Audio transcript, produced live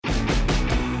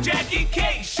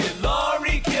Cation,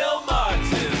 Laurie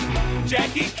Kilmartin.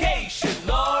 Jackie Cation,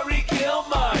 Laurie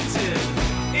Kilmartin.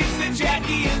 It's the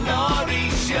Jackie and Laurie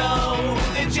Show.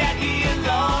 The Jackie and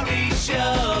Laurie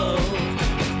Show.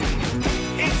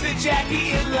 It's the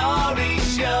Jackie and Laurie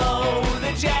Show.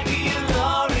 The Jackie and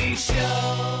Laurie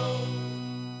Show.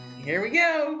 Here we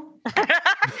go.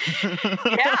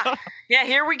 Yeah,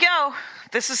 here we go.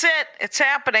 This is it. It's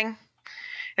happening.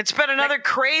 It's been another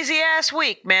crazy-ass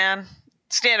week, man,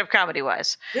 stand-up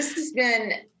comedy-wise. This has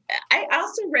been, I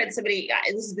also read somebody,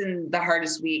 this has been the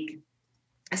hardest week,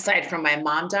 aside from my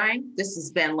mom dying. This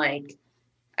has been like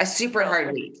a super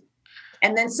hard week.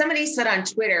 And then somebody said on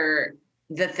Twitter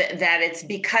that it's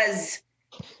because,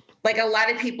 like, a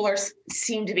lot of people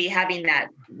seem to be having that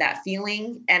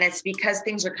feeling, and it's because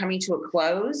things are coming to a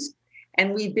close.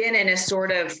 And we've been in a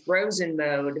sort of frozen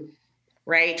mode,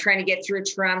 right? Trying to get through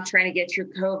Trump, trying to get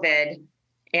through COVID,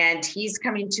 and he's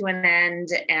coming to an end.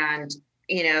 And,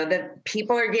 you know, the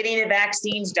people are getting the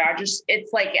vaccines. Dodgers,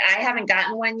 it's like, I haven't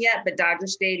gotten one yet, but Dodger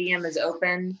Stadium is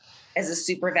open as a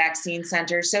super vaccine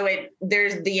center. So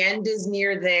the end is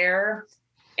near there.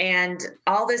 And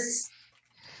all this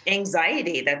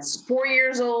anxiety that's 4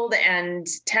 years old and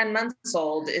 10 months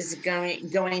old is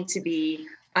going to be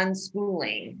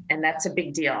unspooling, and that's a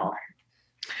big deal.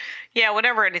 Yeah,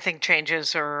 whenever anything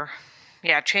changes,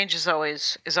 change is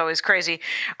always crazy.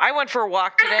 I went for a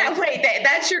walk today. Wait,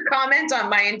 that's your comment on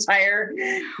my entire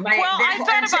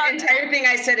entire thing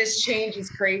I said is change is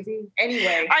crazy.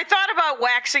 Anyway, I thought about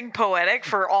waxing poetic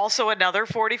for also another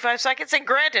 45 seconds, and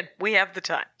granted, we have the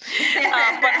time.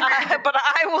 But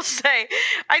I will say,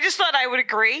 I just thought I would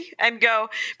agree and go,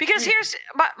 because here's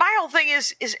my whole thing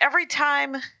is every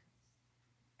time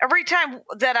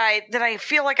that I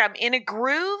feel like I'm in a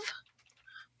groove,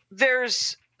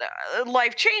 there's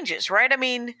life changes, right? I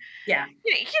mean, yeah.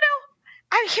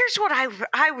 Here's what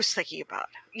I was thinking about.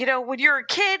 You know, when you're a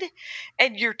kid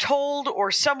and you're told,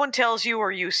 or someone tells you, or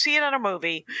you see it on a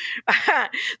movie,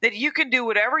 that you can do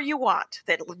whatever you want,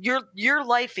 that your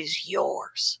life is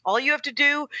yours. All you have to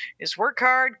do is work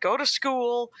hard, go to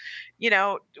school, you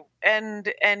know,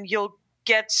 and you'll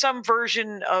get some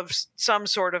version of some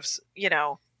sort of, you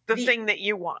know, the thing that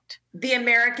you want. The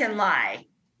American lie.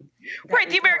 Right,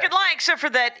 the American lie, except for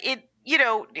that it, you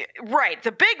know, right,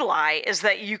 the big lie is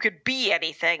that you could be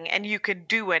anything and you could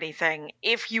do anything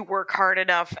if you work hard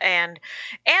enough, and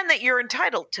that you're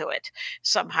entitled to it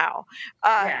somehow.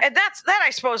 And that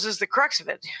I suppose is the crux of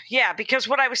it. Yeah, because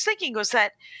what I was thinking was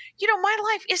that, you know, my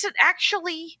life isn't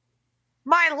actually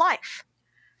my life.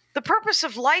 The purpose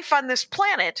of life on this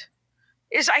planet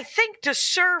is, I think, to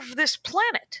serve this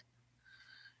planet.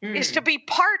 Is to be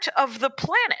part of the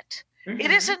planet. Mm-hmm.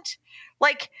 It isn't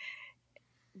like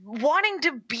wanting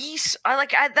to be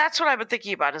that's what I've been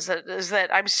thinking about, is that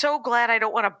I'm so glad I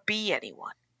don't want to be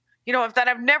anyone. You know, that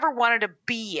I've never wanted to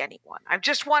be anyone. I've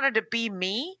just wanted to be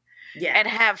me and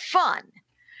have fun,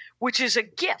 which is a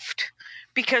gift,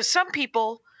 because some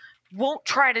people won't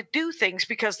try to do things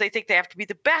because they think they have to be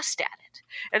the best at it.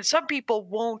 And some people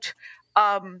will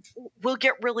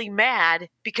get really mad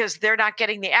because they're not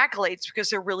getting the accolades because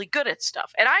they're really good at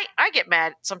stuff. And I get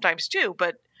mad sometimes too,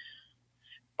 but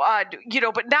you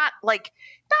know, but not like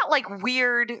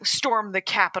weird storm the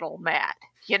Capitol mad,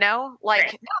 you know, like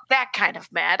right. Not that kind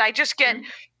of mad. I just get,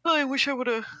 I wish I would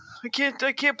have,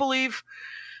 I can't believe,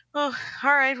 all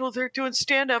right, well, they're doing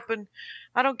stand up and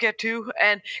I don't get to,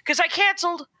 and because I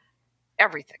canceled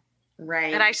everything.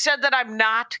 Right. And I said that I'm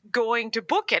not going to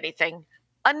book anything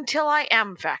until I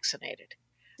am vaccinated.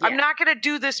 Yeah. I'm not going to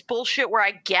do this bullshit where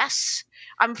I guess.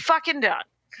 I'm fucking done.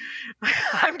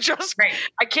 I'm just, right.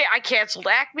 I canceled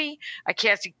Acme. I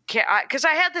can't, because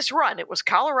I had this run. It was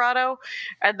Colorado,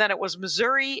 and then it was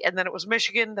Missouri, and then it was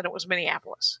Michigan, then it was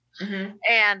Minneapolis. Mm-hmm.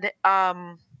 And,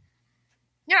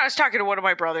 you know, I was talking to one of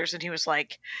my brothers, and he was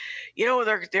like, you know,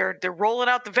 they're rolling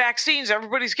out the vaccines.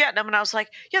 Everybody's getting them. And I was like,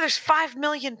 yeah, there's 5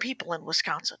 million people in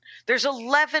Wisconsin. There's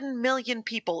 11 million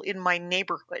people in my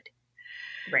neighborhood.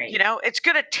 Right. You know, it's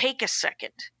going to take a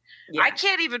second. Yeah. I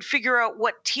can't even figure out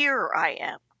what tier I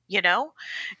am, you know?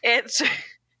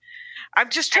 I'm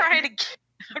just trying to get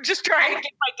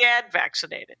my dad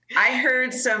vaccinated. I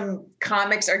heard some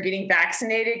comics are getting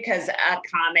vaccinated because a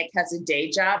comic has a day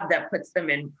job that puts them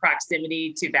in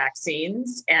proximity to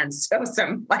vaccines. And so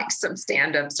some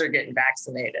stand-ups are getting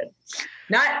vaccinated.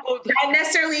 Not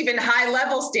necessarily even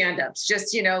high-level stand-ups,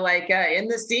 just, you know, like in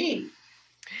the scene.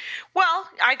 Well,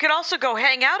 I could also go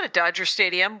hang out at Dodger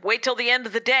Stadium, wait till the end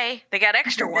of the day. They got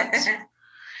extra ones.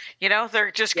 You know,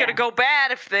 they're just going to go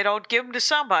bad if they don't give them to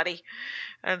somebody.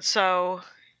 And so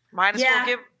might as well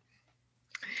give.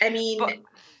 I mean,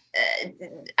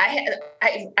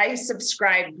 I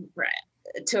subscribed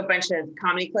to a bunch of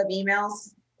comedy club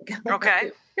emails.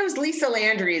 Okay. It was Lisa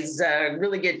Landry's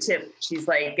really good tip. She's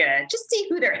like, just see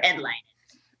who they're headlining,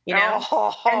 you know?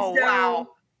 Oh, wow.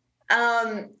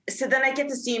 So then I get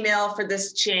this email for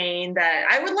this chain that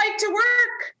I would like to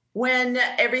work when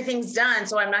everything's done.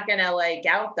 So I'm not going to like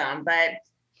out them, but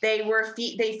they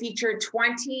featured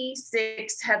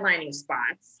 26 headlining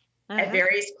spots at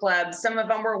various clubs. Some of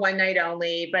them were one night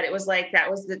only, but it was like, that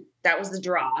was the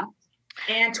draw.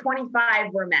 And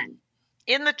 25 were men.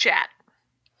 In the chat.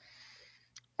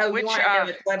 Oh, you want to know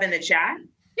the club in the chat?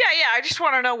 Yeah. I just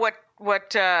want to know what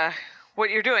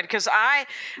you're doing, because I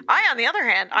on the other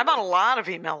hand, I'm on a lot of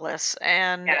email lists,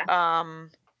 and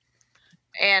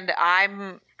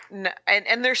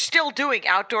and they're still doing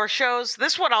outdoor shows.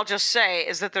 This one, I'll just say,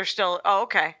 is that they're still. Oh,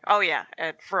 okay. Oh, yeah.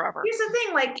 Forever. Here's the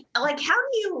thing, like how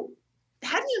do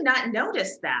you not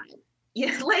notice that?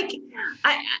 Yeah, like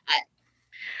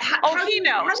How do you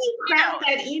craft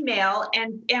that email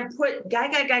and put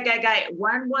guy,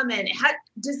 one woman?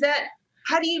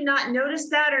 How do you not notice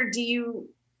that, or do you?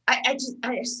 I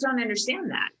just don't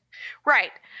understand that.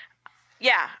 Right.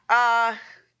 Yeah.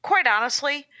 Quite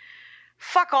honestly,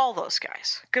 fuck all those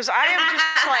guys, because I am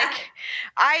just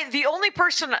like the only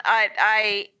person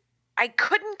I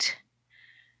couldn't.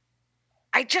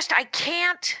 I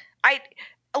can't.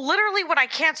 Literally, when I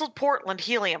canceled Portland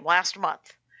Helium last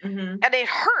month. And it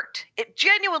hurt. It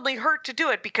genuinely hurt to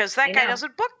do it, because that guy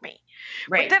doesn't book me.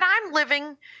 Right. But then I'm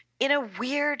living in a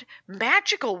weird,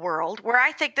 magical world where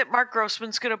I think that Mark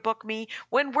Grossman's going to book me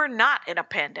when we're not in a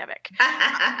pandemic.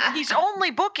 He's only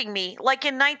booking me like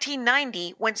in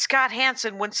 1990 when Scott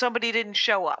Hansen, when somebody didn't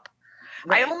show up.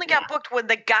 Right. I only got booked when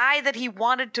the guy that he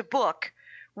wanted to book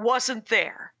wasn't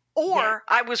there, or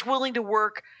I was willing to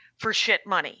work for shit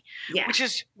money, which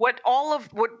is what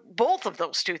both of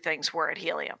those two things were at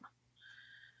Helium.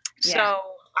 So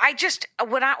I just,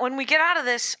 when we get out of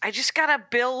this, I just got to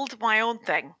build my own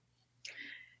thing.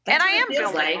 That's and I am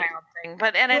building my own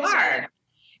thing,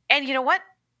 and you know what?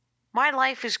 My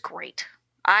life is great.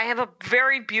 I have a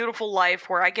very beautiful life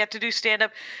where I get to do stand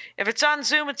up. If it's on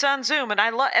Zoom, it's on Zoom. And I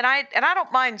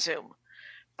don't mind Zoom.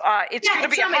 It's going to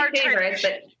be a hard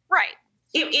transition. Right.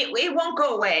 It won't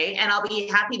go away, and I'll be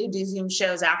happy to do Zoom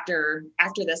shows after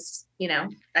this. You know,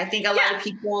 I think a lot of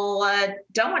people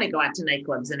don't want to go out to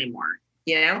nightclubs anymore.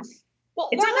 You know, well,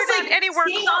 it's almost like anywhere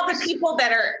seeing all the people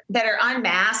that are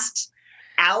unmasked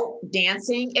out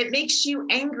dancing. It makes you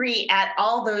angry at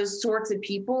all those sorts of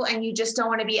people, and you just don't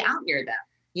want to be out near them.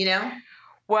 You know.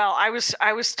 Well, I was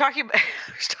talking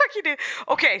to.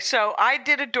 Okay, so I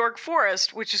did a Dork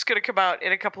Forest, which is going to come out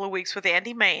in a couple of weeks with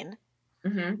Andy Main.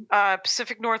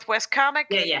 Pacific Northwest comic.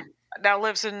 Yeah. Now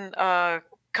lives in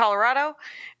Colorado,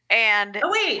 and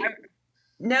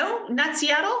no, not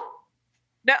Seattle.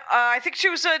 No, I think she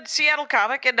was a Seattle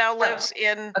comic and now lives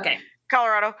in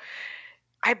Colorado.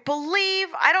 I believe.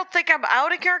 I don't think I'm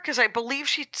outing her, because I believe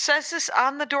she says this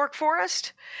on the Dork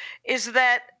Forest. Is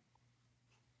that?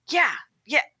 Yeah.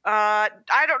 I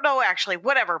don't know, actually,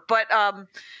 whatever. But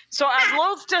so I'm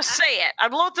loath to say it.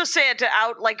 I'm loath to say it to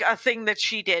out like a thing that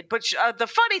she did. But the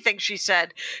funny thing she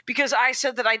said, because I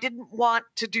said that I didn't want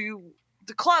to do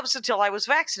the clubs until I was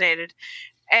vaccinated.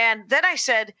 And then I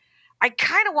said, I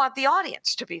kind of want the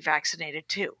audience to be vaccinated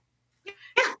too.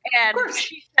 And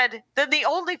she said, then the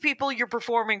only people you're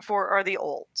performing for are the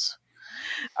olds.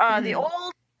 The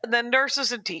old, and then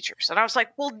nurses and teachers. And I was like,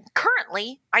 well,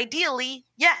 currently, ideally,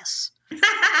 yes.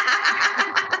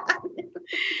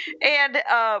 And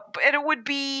it would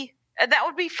be, and that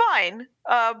would be fine.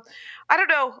 I don't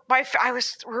know. I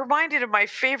was reminded of my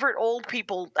favorite old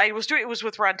people. It was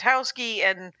with Rontowski,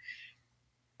 and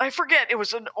I forget. It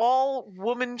was an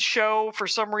all-woman show for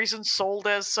some reason, sold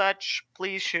as such.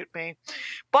 Please shoot me.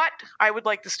 But I would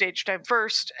like the stage time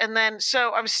first. And then,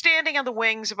 so I'm standing on the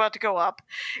wings about to go up,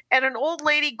 and an old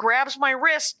lady grabs my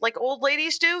wrist like old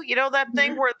ladies do. You know that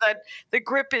thing where the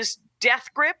grip is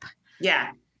death grip?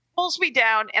 Yeah. Pulls me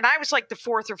down, and I was like the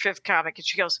fourth or fifth comic, and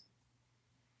she goes,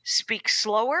 speak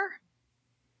slower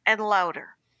and louder.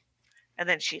 And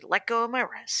then she let go of my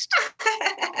wrist.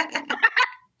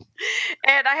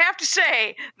 And I have to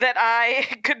say that I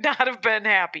could not have been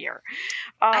happier.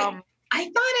 I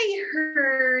thought I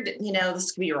heard,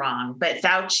 this could be wrong, but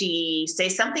Fauci say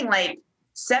something like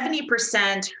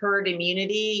 70% herd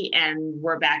immunity and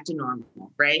we're back to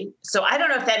normal, right? So I don't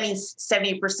know if that means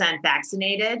 70%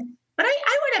 vaccinated, but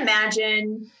I would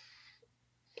imagine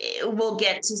we'll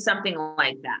get to something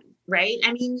like that, right?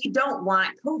 I mean, you don't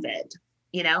want COVID,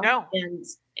 No. And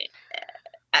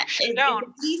if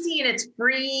it's easy and it's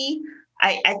free,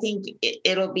 I think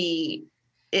it'll be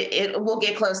it will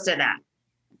get close to that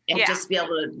and just be able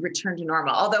to return to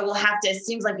normal. Although it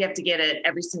seems like we have to get it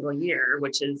every single year,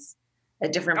 which is a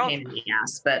different pain in the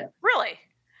ass. But really,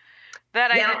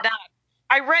 I did not.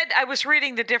 I was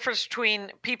reading the difference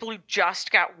between people who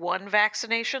just got one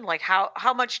vaccination, like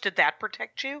how much did that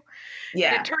protect you?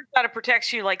 Yeah. And it turns out it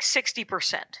protects you like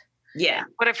 60%. Yeah.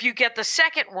 But if you get the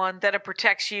second one, then it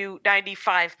protects you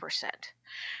 95%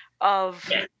 of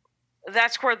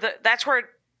that's where it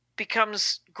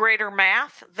becomes greater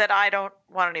math that I don't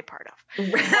want any part of.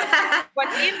 But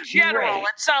in general,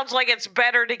 it sounds like it's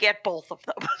better to get both of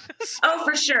them. Oh,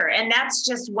 for sure. And that's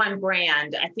just one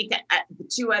brand. I think the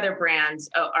 2 other brands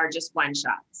are just 1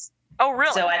 shots. Oh,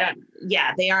 really? So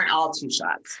they aren't all 2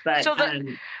 shots. But so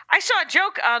I saw a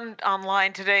joke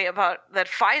online today about that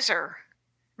Pfizer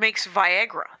makes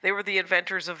Viagra. They were the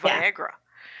inventors of Viagra.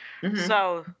 Mm-hmm.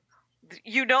 So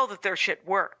you know that their shit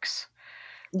works.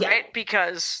 Yeah. Right,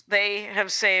 because they have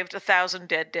saved 1,000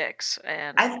 dead dicks,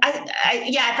 and I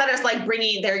thought it was like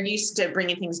they're used to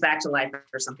bringing things back to life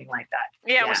or something like that.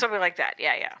 Yeah, it was something like that.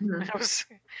 Yeah. Mm-hmm. It was,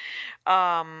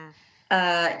 I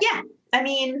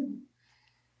mean,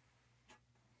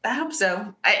 I hope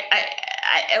so.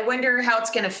 I wonder how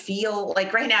it's gonna feel.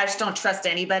 Like right now, I just don't trust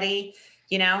anybody.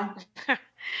 You know,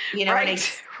 when I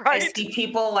see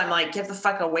people, I'm like, get the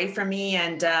fuck away from me,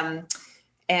 and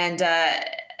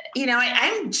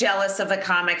I'm jealous of the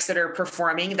comics that are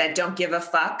performing that don't give a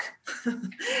fuck,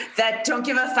 that don't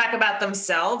give a fuck about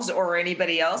themselves or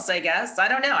anybody else, I guess. I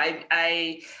don't know.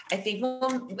 I think,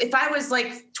 well, if I was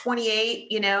like 28,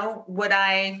 would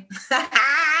I?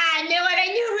 I knew it. I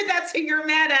knew that's who you're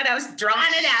mad at. I was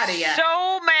drawing it out of you.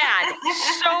 So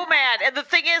mad. And the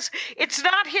thing is, it's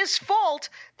not his fault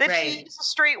that he's a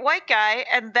straight white guy,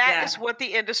 and that is what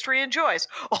the industry enjoys.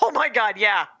 Oh my God,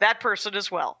 yeah, that person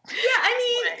as well. Yeah,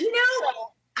 I mean,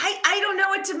 I don't know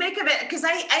what to make of it, because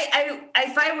I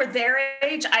if I were their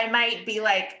age, I might be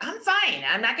like, I'm fine.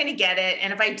 I'm not going to get it,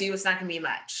 and if I do, it's not going to be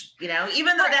much.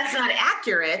 Even though that's not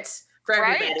accurate for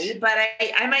everybody, but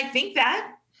I might think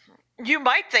that. You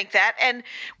might think that. And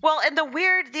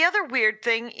the other weird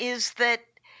thing is that,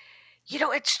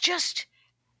 it's just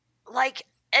like,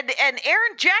 and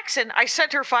Erin Jackson, I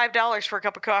sent her $5 for a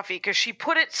cup of coffee because she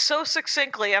put it so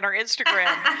succinctly on her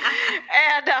Instagram.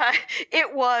 And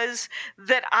it was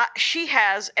that she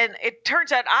has, and it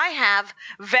turns out I have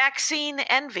vaccine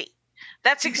envy.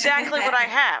 That's exactly what I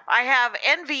have. I have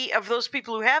envy of those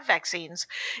people who have vaccines.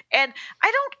 And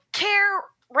I don't care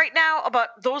right now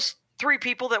about those 3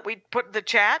 people that we put in the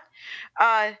chat.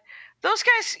 Those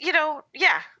guys,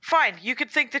 fine. You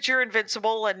could think that you're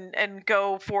invincible and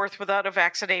go forth without a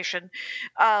vaccination.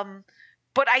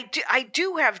 But I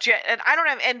do have, and I don't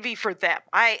have envy for them.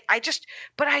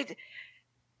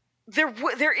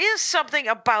 There is something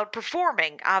about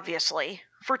performing, obviously,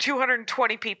 for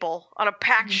 220 people on a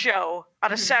packed show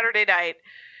on a Saturday night,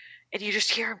 and you just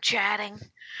hear them chatting.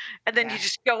 And then you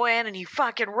just go in and you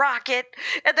fucking rock it.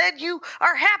 And then you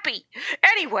are happy.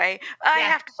 Anyway, I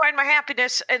have to find my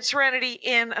happiness and serenity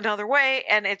in another way.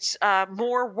 And it's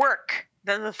more work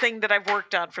than the thing that I've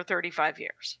worked on for 35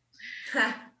 years.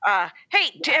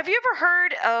 Hey, have you ever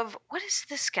heard of, what is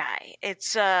this guy?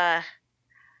 It's, have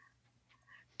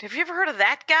you ever heard of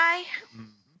that guy?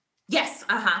 Yes.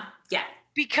 Yeah.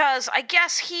 Because I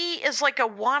guess he is like a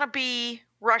wannabe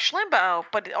Rush Limbaugh,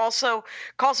 but also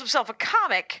calls himself a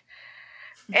comic.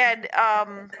 And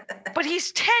but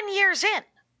he's 10 years in.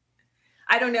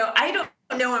 I don't know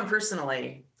him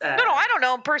personally. No, I don't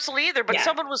know him personally either. But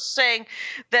someone was saying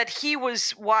that he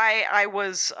was why I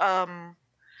was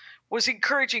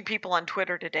encouraging people on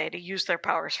Twitter today to use their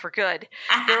powers for good.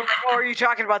 They were like, "Oh, are you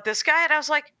talking about this guy?" And I was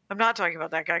like, "I'm not talking about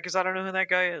that guy because I don't know who that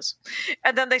guy is."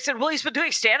 And then they said, "Well, he's been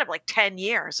doing stand-up like 10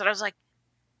 years." And I was like,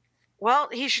 "Well,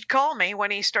 he should call me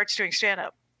when he starts doing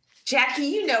stand-up." Jackie,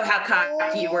 you know how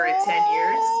cocky you were at 10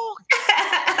 years.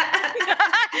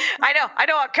 I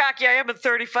know how cocky I am at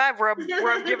 35, where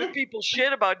I'm giving people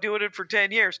shit about doing it for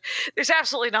 10 years. There's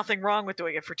absolutely nothing wrong with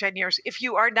doing it for 10 years if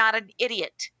you are not an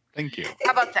idiot. Thank you.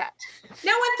 How about that?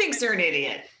 No one thinks they're an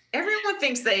idiot. Everyone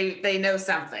thinks they know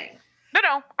something.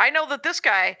 No. I know that this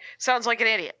guy sounds like an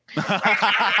idiot. That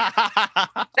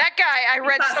guy, I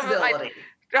read some of it.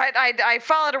 I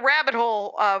followed a rabbit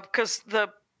hole because the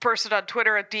person on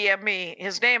Twitter had DM'd me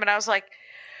his name, and I was like,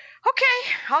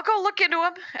 okay, I'll go look into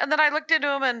him. And then I looked into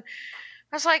him, and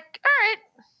I was like, all right.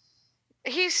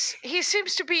 He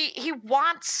seems to be,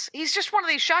 he's just one of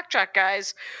these shock jock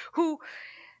guys who,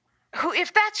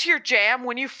 if that's your jam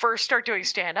when you first start doing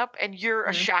stand-up and you're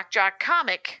a shock jock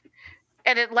comic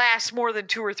and it lasts more than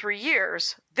 2 or 3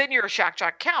 years, then you're a shock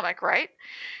jock comic, right?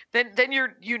 Then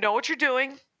you know what you're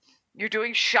doing. You're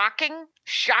doing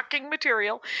shocking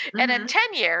material. And in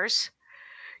 10 years,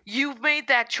 you've made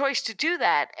that choice to do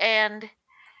that. And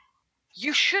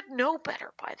you should know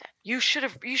better by then. You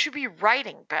should be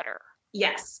writing better.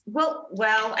 Yes. Well,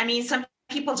 I mean, some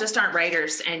people just aren't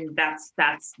writers, and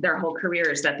that's their whole career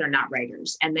is that they're not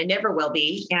writers, and they never will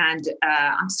be. And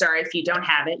I'm sorry if you don't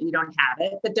have it, you don't have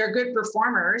it, but they're good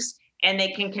performers and they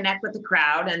can connect with the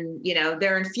crowd, and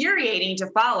they're infuriating to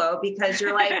follow because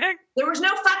you're like, there was no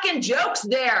fucking jokes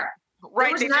there.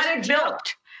 Right. There was not a joke.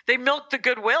 They milked the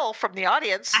goodwill from the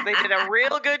audience. They did a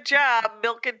real good job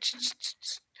milking.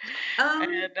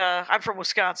 And I'm from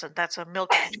Wisconsin. That's a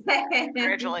milk.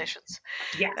 Congratulations.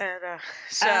 Yes. And,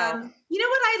 so you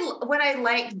know what I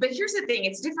like, but here's the thing: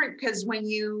 it's different because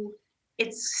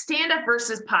it's stand-up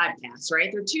versus podcast,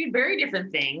 right? They're two very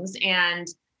different things, and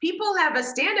people have a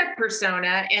stand-up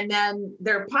persona, and then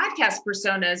their podcast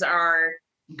personas are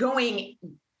going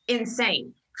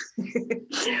insane.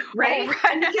 Right? Oh,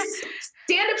 right. Because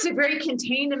stand-up's a very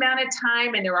contained amount of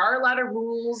time, and there are a lot of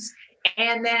rules.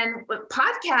 And then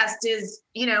podcast is,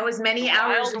 as many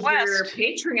hours as your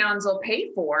Patreons will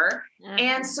pay for. Mm-hmm.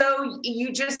 And so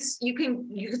you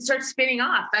can start spinning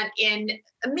off in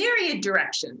a myriad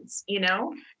directions,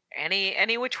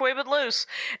 Any which way but loose.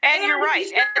 And you're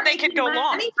right. And they can go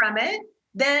long from it.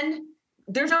 Then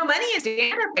there's no money in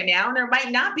stand-up right now, and there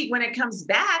might not be when it comes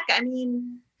back. I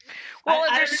mean, well,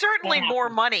 there's certainly more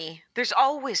money. There's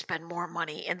always been more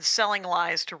money in selling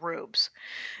lies to rubes.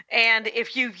 And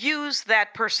if you use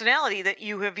that personality that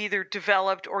you have either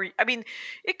developed or, I mean,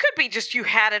 it could be just you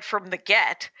had it from the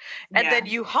get, and then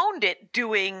you honed it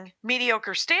doing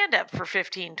mediocre stand-up for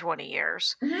 15, 20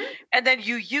 years. Mm-hmm. And then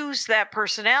you use that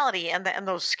personality and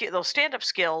those stand-up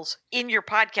skills in your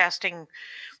podcasting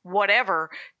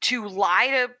whatever to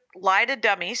lie to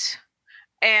dummies.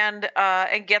 And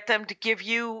get them to give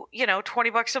you,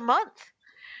 $20 a month.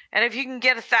 And if you can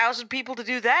get 1,000 people to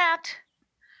do that,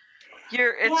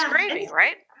 it's gravy,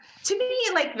 right? To me,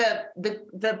 like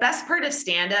the best part of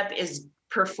stand-up is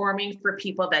performing for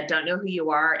people that don't know who you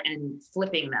are and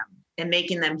flipping them and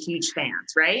making them huge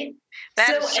fans, right?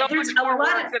 That is so much more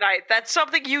work that's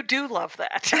something you do love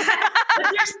that.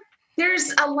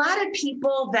 There's a lot of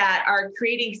people that are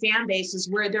creating fan bases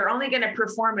where they're only going to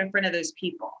perform in front of those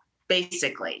people.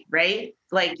 Basically, right?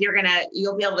 Like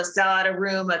you'll be able to sell out a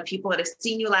room of people that have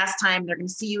seen you last time. They're going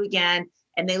to see you again,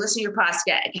 and they listen to your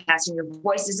podcast, and your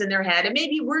voice is in their head. And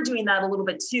maybe we're doing that a little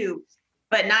bit too,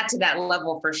 but not to that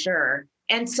level for sure.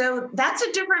 And so that's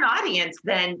a different audience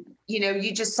than,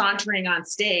 you just sauntering on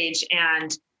stage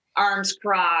and arms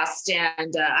crossed.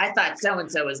 And I thought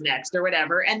so-and-so was next or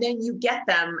whatever. And then you get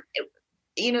them.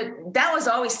 That was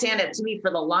always stand up to me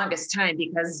for the longest time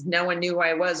because no one knew who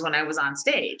I was when I was on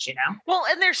stage, Well,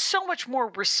 and there's so much more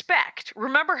respect.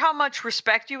 Remember how much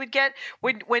respect you would get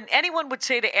when anyone would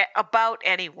say about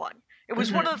anyone. It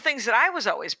was one of the things that I was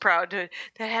always proud to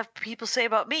have people say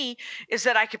about me is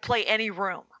that I could play any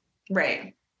room.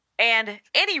 Right. And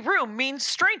any room means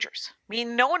strangers. I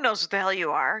mean, no one knows what the hell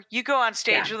you are. You go on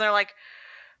stage and they're like,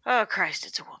 oh, Christ,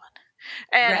 it's a woman.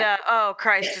 And, oh,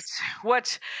 Christ,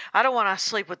 I don't want to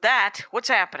sleep with that. What's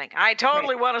happening? I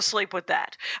totally want to sleep with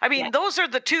that. I mean, those are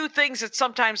the two things that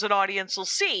sometimes an audience will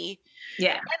see.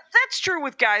 Yeah. And that's true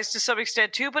with guys to some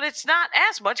extent too, but it's not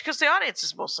as much because the audience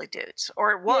is mostly dudes,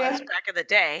 or it was back in the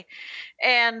day.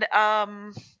 And,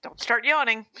 don't start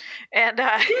yawning. And,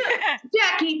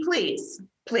 Jackie, please.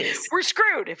 We're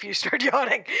screwed if you start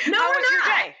yawning. No, How we're was not.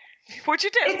 your day? What'd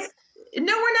you do?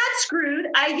 No, we're not screwed.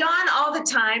 I yawn all the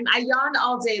time. I yawn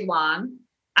all day long.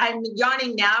 I'm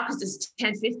yawning now because it's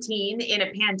 10:15 in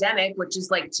a pandemic, which is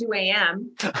like 2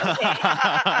 a.m. Okay.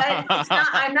 But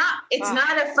it's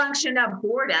not a function of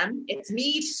boredom. It's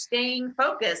me staying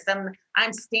focused.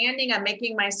 I'm standing. I'm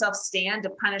making myself stand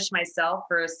to punish myself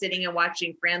for sitting and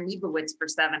watching Fran Lebowitz for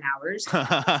 7 hours. So,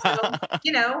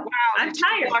 wow, I'm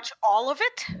tired. You watch all of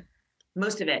it?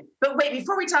 Most of it. But wait,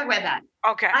 before we talk about that.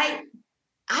 Okay.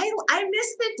 I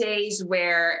miss the days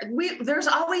where there's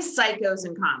always psychos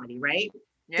in comedy, right?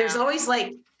 Yeah. There's always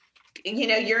like,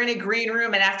 you're in a green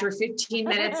room and after 15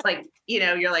 minutes, like,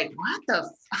 you're like,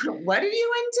 what are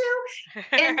you into?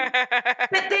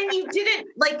 But then you didn't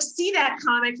like see that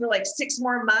comic for like 6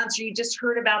 more months, or you just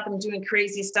heard about them doing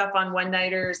crazy stuff on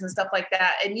one-nighters and stuff like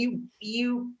that. And you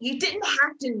didn't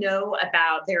have to know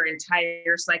about their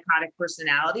entire psychotic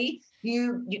personality.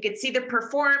 You could see them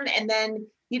perform, and then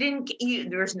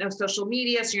there's no social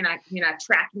media, so you're not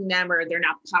tracking them, or they're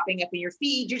not popping up in your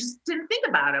feed. You just didn't think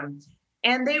about them.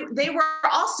 And they were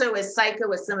also as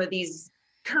psycho as some of these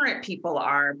current people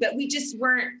are, but we just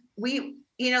weren't,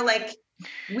 like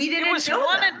We didn't It was know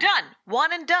one them. and done.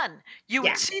 One and done. You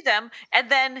Yeah. would see them, and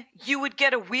then you would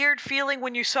get a weird feeling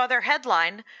when you saw their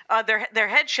headline, their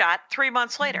headshot 3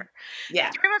 months later.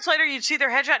 Yeah. 3 months later, you'd see their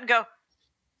headshot and go,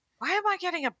 "Why am I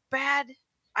getting a bad?"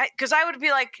 Because I would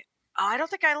be like, "Oh, I don't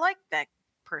think I like that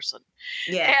person."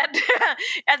 Yeah. And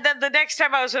and then the next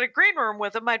time I was in a green room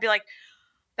with them, I'd be like,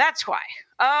 "That's why."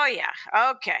 Oh yeah.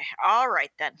 Okay. All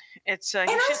right then. It's And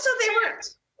also they were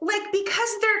like,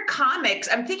 because they're comics.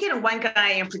 I'm thinking of one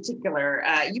guy in particular.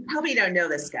 You probably don't know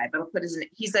this guy, but I'll put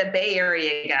he's a Bay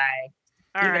Area guy,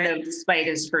 even though despite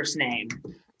his first name.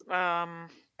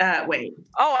 Wait.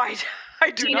 Oh,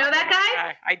 I do you know that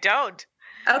guy? I don't.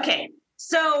 Okay.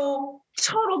 So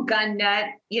total gun nut,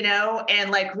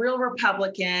 and like real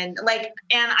Republican, and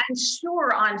I'm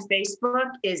sure on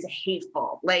Facebook is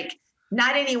hateful. Like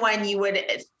not anyone you would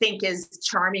think is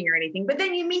charming or anything, but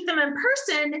then you meet them in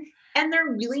person and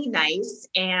they're really nice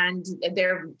and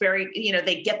they're very,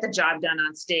 they get the job done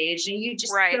on stage and you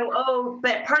just go, oh,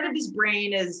 but part of his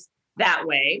brain is that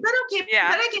way. But okay,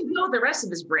 but I can build the rest of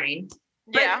his brain.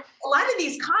 But a lot of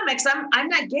these comics, I'm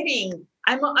not getting.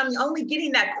 I'm only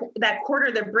getting that quarter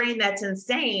of the brain that's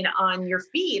insane on your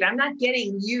feed. I'm not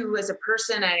getting you as a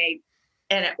person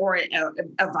or a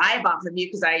vibe off of you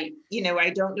because I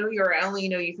don't know you, or I only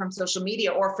know you from social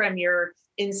media or from your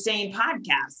insane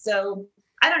podcast. So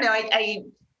I don't know.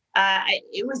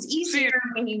 It was easier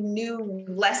when you knew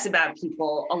less about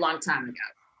people a long time ago.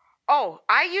 Oh,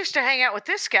 I used to hang out with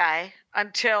this guy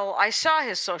until I saw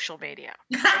his social media.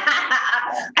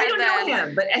 I don't know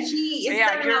him, but he is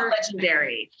definitely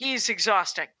legendary. He's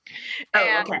exhausting.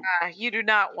 Oh, okay. You do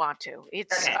not want to.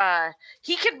 It's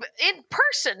he can in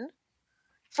person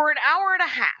for an hour and a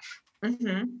half.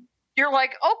 Mm-hmm. You're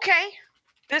like, okay,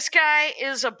 this guy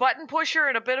is a button pusher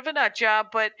and a bit of a nut job,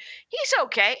 but he's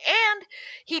okay, and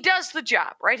he does the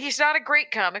job, right? He's not a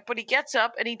great comic, but he gets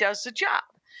up and he does the job.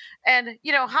 And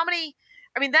how many?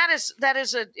 I mean,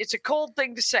 it's a cold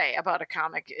thing to say about a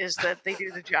comic is that they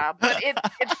do the job, but it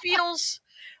feels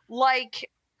like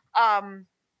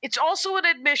it's also an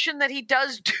admission that he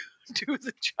does do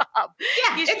the job.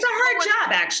 Yeah, it's a hard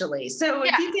job actually. So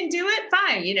if you can do it,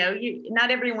 fine.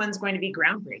 Not everyone's going to be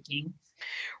groundbreaking.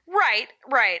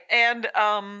 Right, and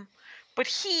but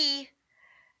he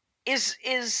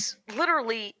is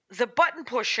literally the button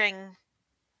pushing.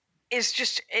 Is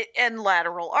just and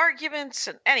lateral arguments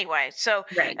and anyway. So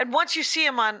and once you see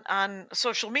him on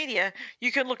social media,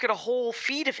 you can look at a whole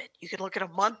feed of it. You can look at a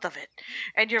month of it,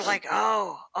 and you're like,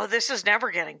 oh, this is never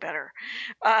getting better.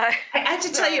 I have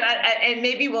to tell you, and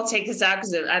maybe we'll take this out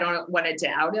because I don't want to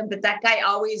out him, but that guy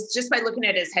always, just by looking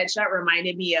at his headshot,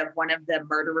 reminded me of one of the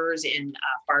murderers in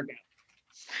Fargo.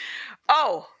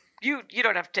 Oh, you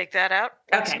don't have to take that out.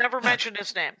 Let's never mention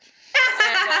his name.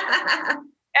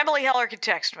 Emily Heller can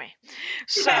text me.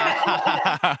 So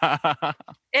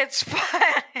it's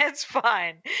fine. It's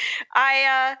fine.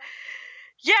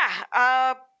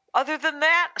 Other than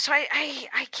that, so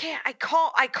I can't. I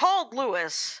called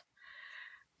Lewis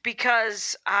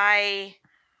because the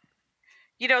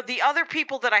other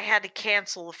people that I had to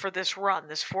cancel for this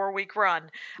 4-week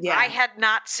run, I had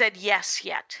not said yes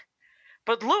yet.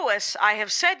 But Lewis, I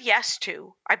have said yes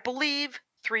to, I believe,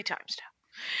 3 times now.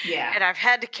 Yeah. And I've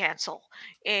had to cancel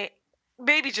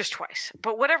maybe just twice,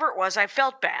 but whatever it was, I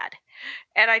felt bad.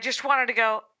 And I just wanted to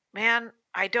go, man,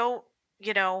 I don't,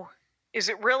 is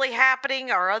it really happening?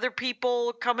 Are other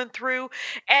people coming through?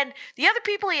 And the other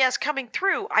people he has coming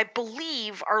through, I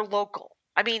believe, are local.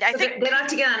 I mean, I think they don't have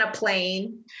to get on a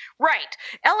plane. Right.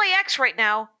 LAX right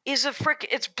now is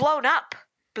it's blown up.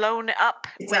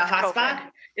 It's a hotspot?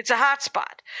 It's a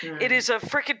hotspot. It is a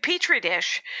freaking petri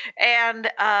dish, and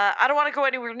I don't want to go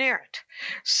anywhere near it.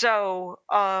 So,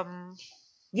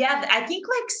 yeah, I think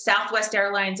like Southwest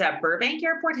Airlines at Burbank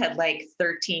Airport had like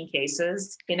 13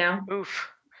 cases. Oof.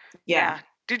 Yeah.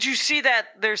 Did you see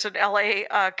that? There's an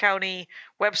LA County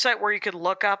website where you could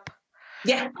look up.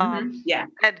 Yeah. Yeah.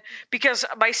 And because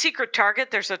my secret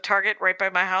Target, there's a Target right by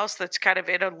my house that's kind of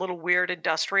in a little weird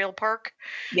industrial park.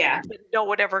 Yeah. That no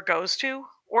one ever goes to.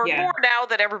 Or more now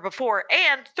than ever before.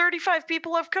 And 35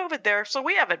 people have COVID there, so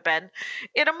we haven't been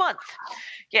in a month.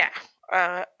 Yeah.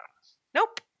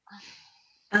 Nope.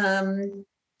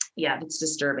 Yeah, that's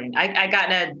disturbing. I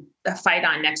got in a fight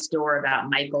on Nextdoor about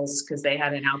Michael's because they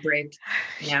had an outbreak.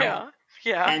 Yeah.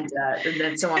 And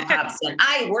then someone pops in,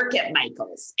 I work at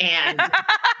Michael's. And,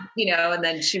 and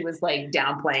then she was like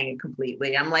downplaying it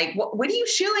completely. I'm like, what are you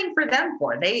shilling for them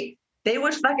for? They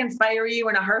would fucking fire you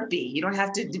in a heartbeat. You don't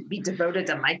have to be devoted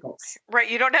to Michael's. Right.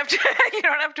 You don't have to. You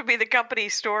don't have to be the company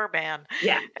store man.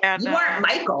 Yeah. And you aren't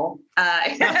Michael.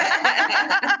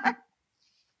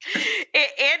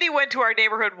 Andy went to our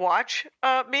neighborhood watch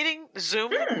meeting,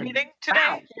 Zoom meeting today.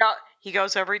 Wow. Yeah, he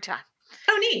goes every time.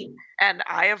 Oh, neat. And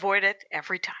I avoid it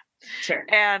every time. Sure.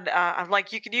 And I'm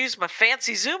like, you can use my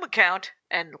fancy Zoom account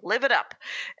and live it up.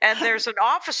 And there's an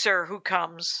officer who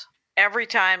comes every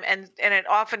time, and it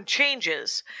often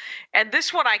changes. And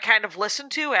this one I kind of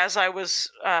listened to as I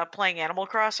was playing Animal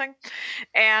Crossing.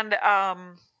 And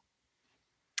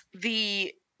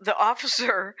the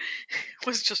officer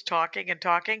was just talking and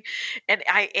talking, and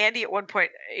Andy at one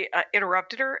point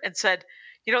interrupted her and said,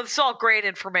 this is all great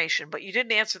information, but you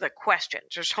didn't answer the question.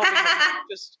 Just hoping that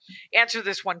you just answer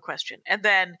this one question. And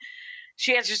then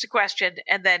she answers the question,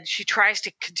 and then she tries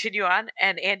to continue on,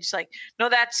 and Andy's like, no,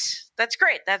 that's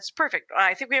great. That's perfect.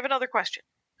 I think we have another question.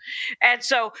 And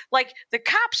so, like, the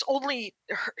cops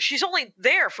she's only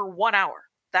there for 1 hour.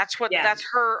 That's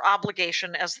her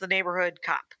obligation as the neighborhood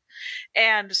cop.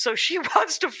 And so she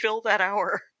wants to fill that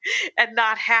hour and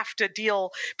not have to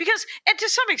deal and to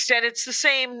some extent it's the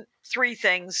same three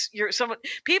things.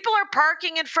 People are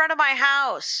parking in front of my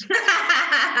house.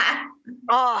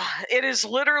 It is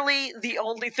literally the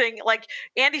only thing. Like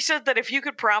Andy said that if you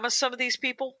could promise some of these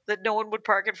people that no one would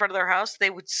park in front of their house, they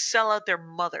would sell out their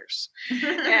mothers.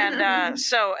 And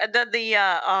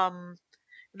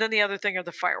then the other thing are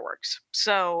the fireworks.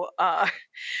 So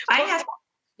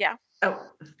yeah. Oh,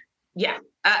 yeah.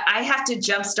 I have to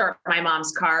jumpstart my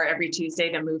mom's car every Tuesday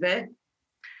to move it.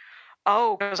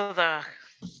 Oh, because of the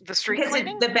street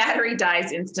cleaning? The battery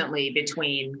dies instantly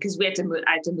because we have to move.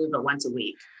 I have to move it once a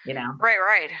week.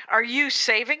 Right. Are you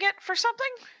saving it for something?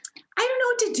 I don't know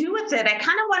what to do with it. I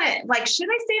kind of want to, should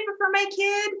I save it for my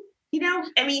kid?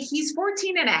 I mean, he's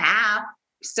 14 and a half,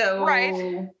 so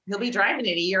he'll be driving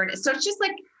it a year. So it's just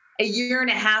like a year and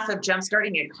a half of jump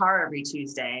starting a car every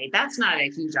Tuesday. That's not a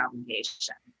huge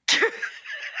obligation.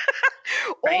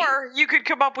 Right? Or you could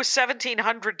come up with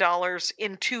 $1,700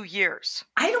 in 2 years.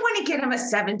 I don't want to get him a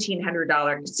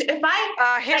 $1,700. So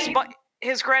if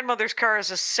his grandmother's car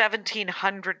is a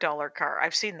 $1,700 car.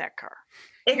 I've seen that car.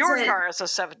 Your car is a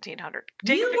 $1,700.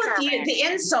 The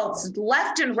insults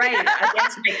left and right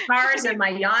against my cars and my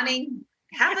yawning.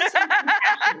 Have some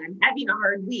compassion. I'm having a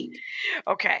hard week.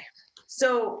 Okay.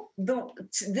 So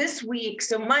this week,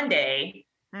 Monday,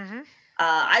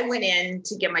 I went in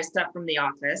to get my stuff from the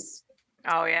office.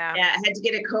 Oh, yeah. Yeah, I had to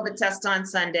get a COVID test on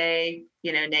Sunday,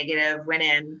 negative, went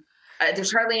in.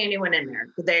 There's hardly anyone in there.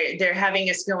 They're having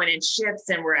us go in shifts,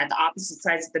 and we're at the opposite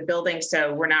sides of the building,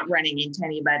 so we're not running into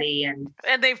anybody. And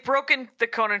they've broken the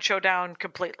Conan show down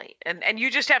completely. And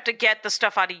you just have to get the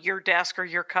stuff out of your desk or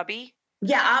your cubby.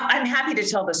 Yeah, I'm happy to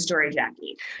tell the story,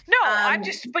 Jackie. No,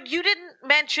 but you didn't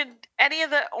mention any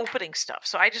of the opening stuff,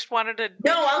 so I just wanted to.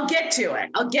 No, I'll get to it.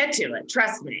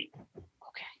 Trust me.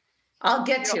 Okay. I'll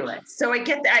get to it. So I'm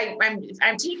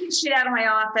taking shit out of my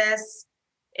office.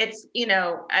 It's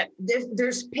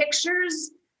there's pictures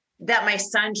that my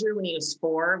son drew when he was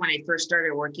 4, when I first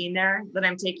started working there, that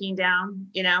I'm taking down.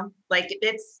 It's like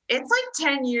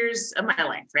 10 years of my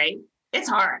life, right? It's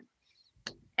hard.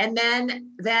 And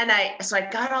then I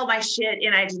got all my shit,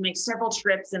 and I just make several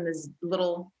trips in this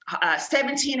little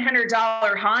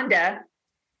 $1,700 Honda,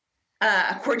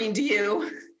 according to you.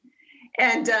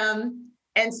 And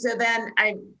so then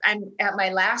I'm at my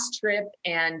last trip,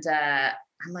 and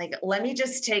I'm like, let me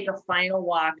just take a final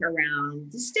walk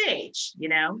around the stage.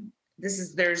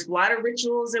 There's a lot of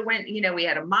rituals that went. We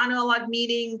had a monologue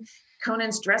meeting,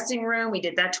 Conan's dressing room. We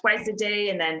did that twice a day,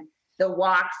 and then the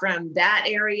walk from that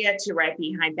area to right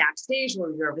behind backstage where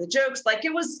we go over the jokes.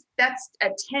 That's a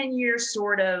 10-year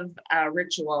sort of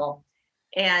ritual.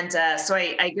 And so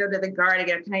I go to the guard. I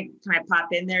go, can I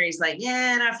pop in there? He's like,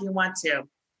 yeah, no, if you want to.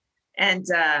 And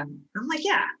I'm like,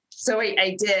 yeah. So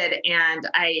I did. And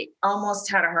I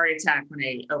almost had a heart attack when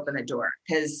I opened the door,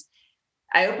 because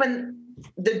I opened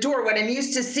the door. What I'm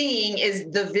used to seeing is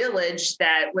the village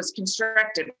that was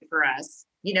constructed for us.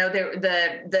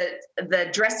 The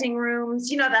dressing roses,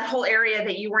 that whole area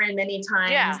that you were in many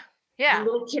times. Yeah. The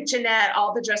little kitchenette,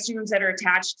 all the dressing rooms that are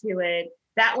attached to it.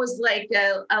 That was like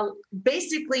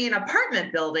basically an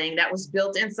apartment building that was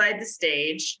built inside the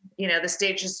stage. The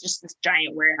stage is just this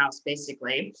giant warehouse,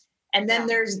 basically. And then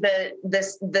there's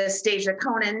the stage that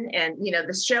Conan and,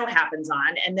 the show happens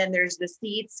on. And then there's the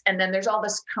seats, and then there's all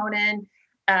this Conan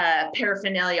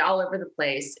paraphernalia all over the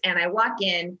place. And I walk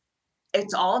in,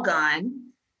 it's all gone.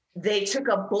 They took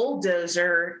a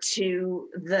bulldozer to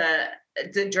the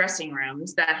dressing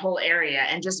rooms, that whole area,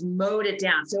 and just mowed it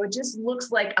down. So it just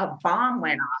looks like a bomb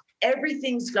went off.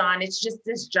 Everything's gone. It's just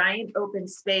this giant open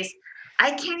space.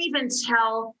 I can't even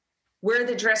tell where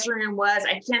the dressing room was.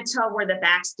 I can't tell where the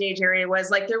backstage area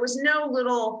was. Like, there was no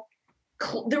little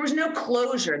there was no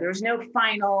closure. There was no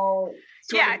final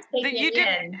sort of taking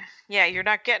in. Yeah, you're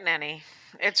not getting any.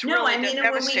 It's No, really I mean,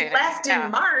 when we left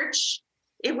in March,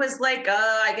 it was like,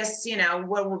 I guess,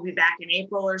 we'll be back in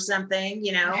April or something,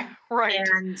 Right.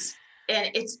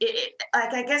 And it's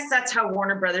like, I guess that's how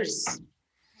Warner Brothers,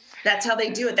 that's how they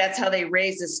do it. That's how they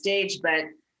raise the stage. But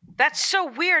that's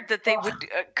so weird that they would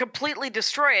completely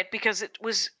destroy it because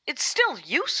it's still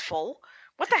useful.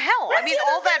 What the hell? I mean,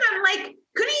 all that. I'm like,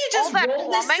 couldn't you just roll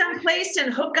this someplace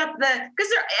and hook up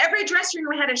because every dressing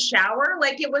room had a shower?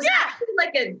 Like it was actually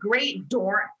like a great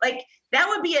dorm. Like that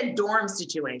would be a dorm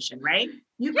situation, right?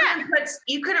 You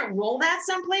couldn't roll that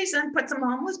someplace and put some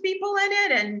homeless people in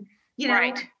it, and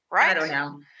right. I don't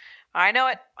know. I know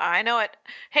it.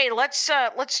 Hey, let's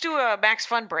do a Max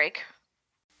Fun break.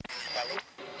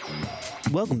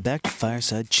 Welcome back to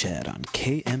Fireside Chat on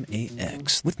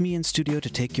KMAX. With me in studio to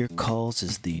take your calls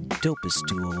is the dopest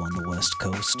duo on the West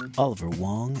Coast, Oliver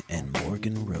Wong and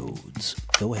Morgan Rhodes.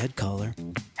 Go ahead, caller.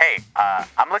 Hey,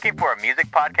 I'm looking for a music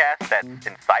podcast that's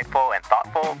insightful and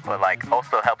thoughtful, but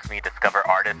also helps me discover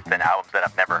artists and albums that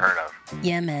I've never heard of.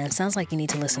 Yeah, man. Sounds like you need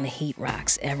to listen to Heat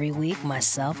Rocks. Every week,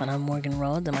 myself, and I'm Morgan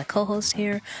Rhodes, and my co-host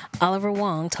here, Oliver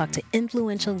Wong, talk to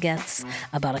influential guests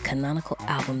about a canonical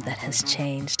album that has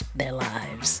changed their lives.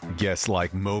 Guests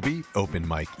like Moby, Open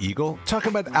Mike Eagle, talk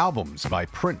about albums by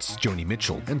Prince, Joni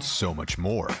Mitchell, and so much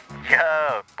more.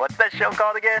 Yo, what's that show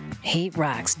called again? Heat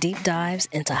Rocks, deep dives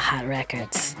into hot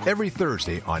records. Every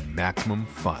Thursday on Maximum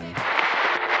Fun.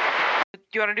 Do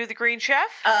you want to do the Green Chef?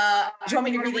 Do you want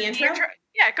me to read the intro?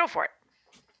 Yeah, go for it.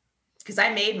 Because I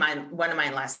made one of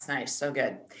mine last night. So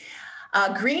good.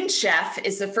 Green Chef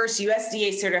is the first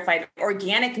USDA certified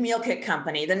organic meal kit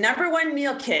company, the #1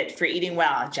 meal kit for eating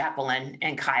well, Jacqueline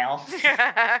and Kyle.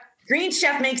 Green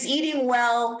Chef makes eating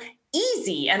well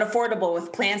easy and affordable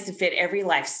with plans to fit every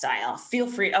lifestyle. Feel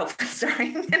free. Oh, sorry.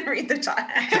 I'm going to read the top.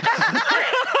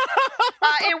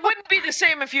 It wouldn't be the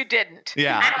same if you didn't.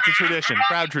 Yeah, it's a tradition,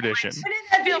 proud tradition.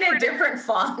 Wouldn't that be in a different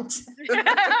font?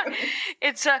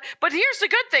 But here's the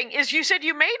good thing is you said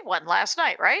you made one last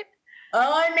night, right?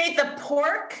 Oh, I made the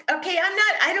pork. Okay,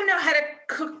 I don't know how to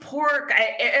cook pork.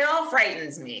 It all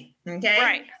frightens me.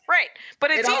 Okay. Right.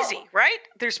 But it's easy, right?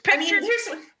 There's pictures.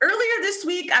 I mean, earlier this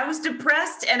week, I was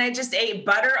depressed and I just ate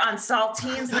butter on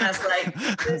saltines and I was like,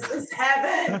 this is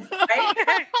heaven,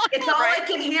 right? It's all I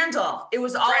could handle. It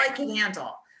was all I could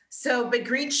handle. So, but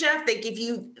Green Chef, they give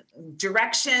you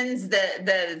directions.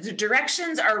 The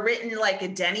directions are written like a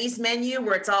Denny's menu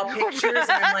where it's all pictures.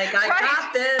 And I'm like, I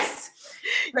got this.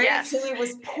 Right. Yes. So it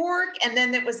was pork, and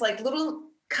then it was like little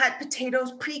cut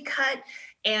potatoes, pre-cut,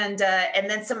 and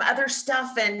then some other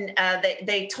stuff. And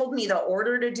they told me the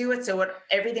order to do it, so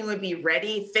everything would be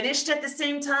ready, finished at the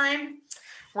same time.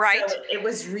 Right. So it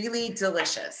was really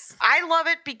delicious. I love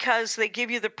it because they give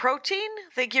you the protein.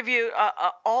 They give you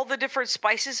all the different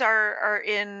spices are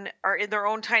in their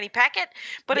own tiny packet,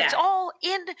 but it's all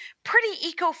in pretty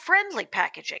eco-friendly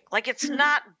packaging. Like it's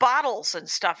not bottles and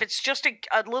stuff. It's just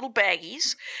a little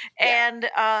baggies. And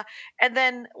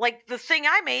then like the thing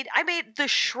I made the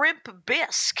shrimp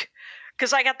bisque.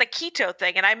 Because I got the keto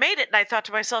thing and I made it and I thought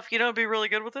to myself, it'd be really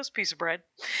good with this piece of bread.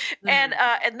 And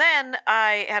then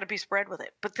I had a piece of bread with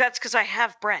it. But that's because I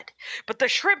have bread. But the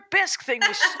shrimp bisque thing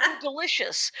was so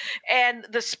delicious. And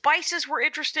the spices were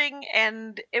interesting.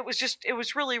 And it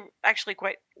was really actually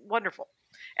quite wonderful.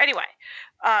 Anyway,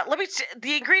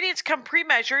 the ingredients come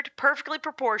pre-measured, perfectly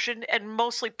proportioned, and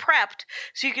mostly prepped,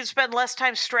 so you can spend less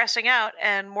time stressing out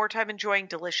and more time enjoying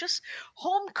delicious,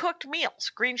 home-cooked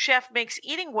meals. Green Chef makes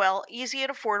eating well easy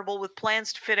and affordable with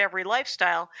plans to fit every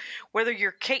lifestyle, whether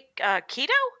you're keto,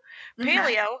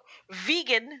 paleo,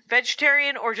 vegan,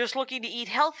 vegetarian, or just looking to eat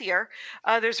healthier.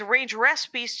 There's a range of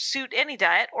recipes to suit any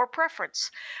diet or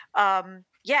preference.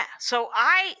 So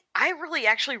I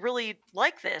actually really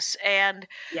like this, and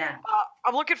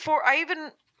I'm looking for.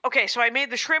 So I made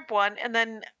the shrimp one, and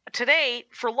then today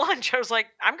for lunch I was like,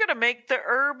 I'm gonna make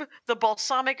the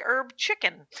balsamic herb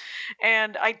chicken,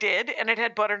 and I did, and it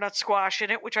had butternut squash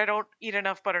in it, which I don't eat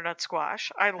enough butternut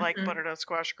squash. I like butternut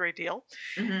squash a great deal.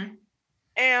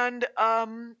 And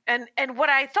what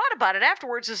I thought about it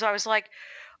afterwards is I was like,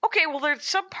 okay, well, there's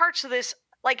some parts of this,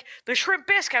 like the shrimp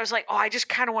bisque, I was like, oh, I just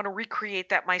kind of want to recreate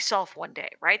that myself one day,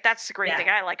 right? That's the great thing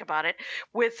I like about it.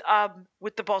 With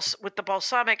the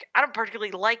balsamic, I don't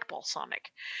particularly like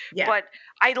balsamic, but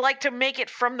I like to make it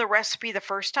from the recipe the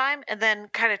first time and then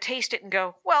kind of taste it and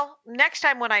go, well, next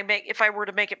time if I were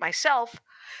to make it myself,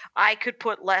 I could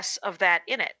put less of that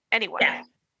in it anyway.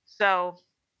 So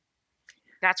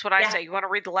that's what I say. You want to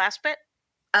read the last bit?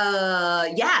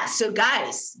 So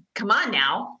guys, come on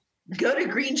now. Go to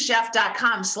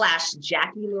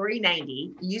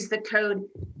greenchef.com/JackieLaurie90. Use the code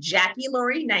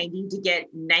JackieLaurie90 to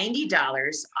get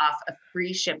 $90 off of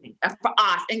free shipping,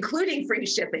 off, including free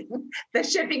shipping. The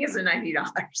shipping is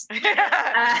 $90.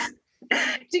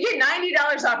 To get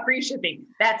 $90 off free shipping,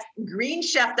 that's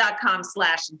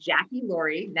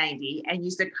greenchef.com/JackieLaurie90 and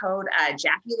use the code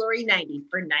JackieLaurie90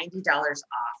 for $90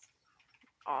 off.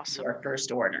 Awesome. Your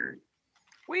first order.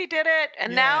 We did it.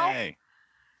 And now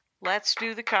let's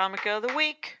do the comic of the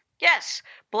week. Yes,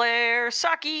 Blair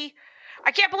Saki.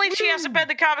 I can't believe she hasn't been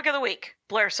the comic of the week.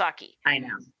 Blair Saki. I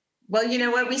know. Well, you know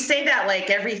what? We say that like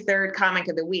every third comic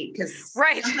of the week because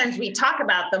sometimes we talk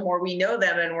about them or we know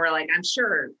them and we're like, I'm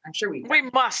sure we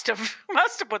must have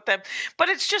put them. But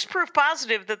it's just proof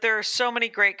positive that there are so many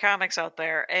great comics out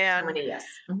there. And so many, yes.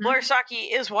 Blair Saki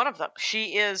is one of them.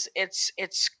 She is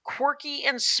it's quirky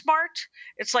and smart.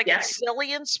 It's like it's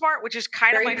silly and smart, which is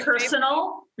kind of my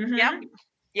personal. Mm-hmm.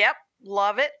 Yep.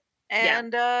 Love it.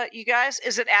 And you guys,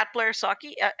 is it at Blair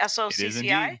Saki?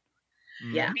 SOCCI?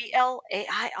 Yeah.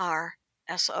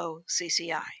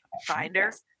 BLAIRSOCCI. Find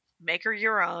her, make her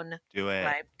your own. Do it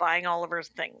by buying all of her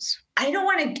things. I don't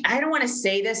want to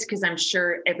say this because I'm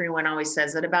sure everyone always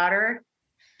says it about her,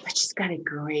 but she's got a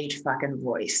great fucking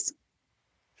voice.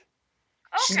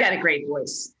 Okay. She's got a great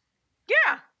voice.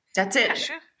 Yeah. That's it.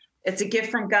 Yeah, it's a gift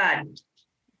from God.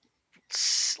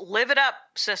 Live it up,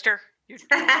 sister. You're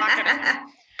rocking it.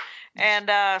 And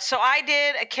so I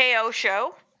did a KO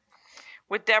show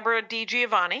with Deborah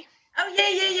DiGiovanni. Oh,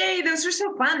 yay. Those are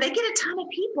so fun. They get a ton of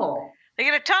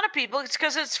people. It's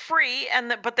because it's free,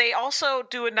 but they also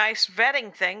do a nice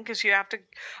vetting thing because you have to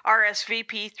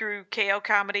RSVP through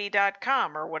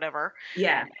kocomedy.com or whatever.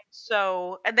 Yeah.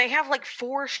 So, and they have like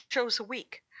 4 shows a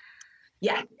week.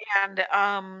 Yeah. And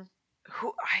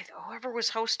whoever was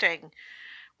hosting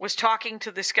was talking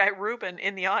to this guy Ruben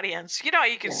in the audience. You know,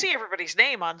 you can see everybody's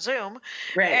name on Zoom.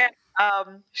 Right.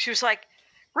 And she was like,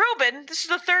 Ruben, this is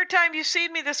the 3rd time you've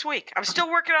seen me this week. I'm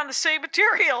still working on the same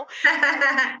material.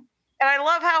 And I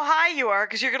love how high you are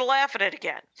because you're going to laugh at it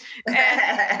again.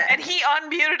 And he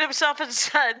unmuted himself and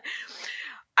said,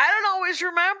 I don't always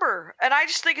remember. And I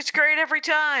just think it's great every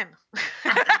time.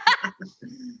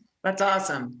 That's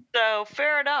awesome. So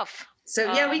fair enough.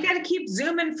 So we got to keep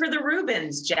zooming for the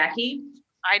Rubens, Jackie.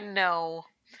 I know.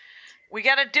 We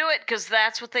got to do it because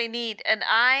that's what they need. And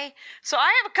I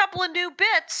have a couple of new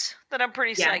bits that I'm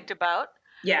pretty psyched about.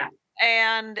 Yeah.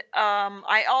 And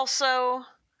I also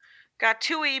got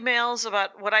 2 emails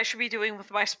about what I should be doing with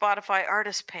my Spotify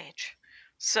artist page.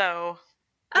 So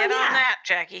get on that,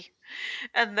 Jackie.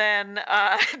 And then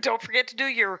don't forget to do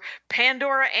your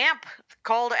Pandora AMP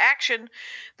call to action.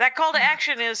 That call to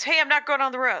action is, hey, I'm not going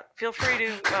on the road. Feel free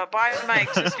to buy my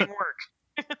existing work.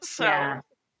 So. Yeah.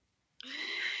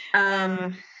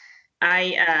 I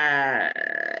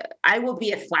will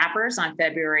be at Flappers on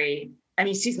January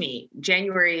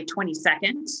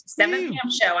 22nd, 7 p.m.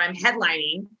 show. I'm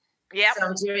headlining. Yep. So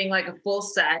I'm doing like a full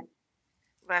set.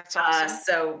 That's awesome.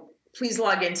 So please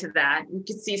log into that. You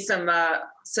can see some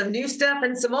new stuff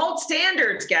and some old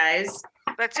standards, guys.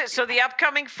 That's it. So the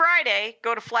upcoming Friday,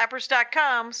 go to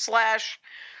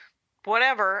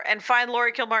flappers.com/whatever and find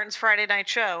Laurie Kilmartin's Friday night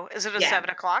show. Is it 7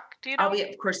 o'clock? Do you know? I'll be,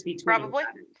 of course, tweeting probably.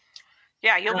 About it.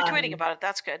 Yeah, you'll be tweeting about it.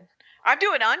 That's good. I'm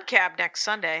doing Uncab next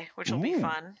Sunday, which will be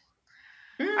fun.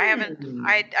 I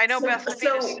know Beth.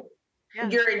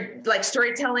 You're like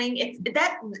storytelling.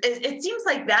 It seems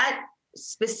like that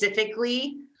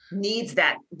specifically needs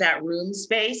that room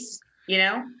space, you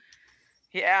know?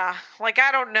 Yeah. Like,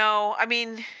 I don't know. I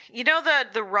mean, you know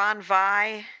the Ron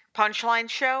Vai Punchline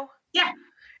show? Yeah.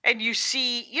 And you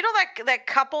see, you know that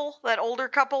couple, that older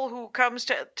couple who comes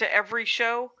to every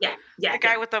show? Yeah. The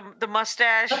guy with the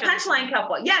mustache. The Punchline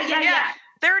couple. Yeah.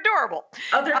 They're adorable.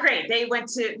 Oh, they're great. They went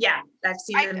to, I've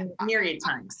seen them myriad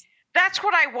times. That's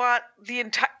what I want the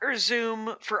entire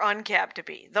Zoom for Uncab to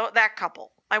be, that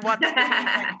couple. I want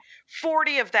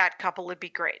 40 of that couple would be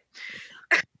great.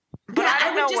 But I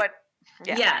don't know what.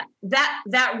 Yeah,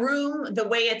 that room, the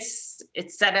way it's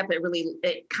set up,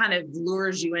 it kind of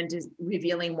lures you into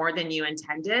revealing more than you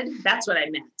intended. That's what I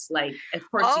meant. Like, of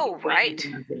course. Oh, right.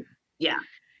 Yeah.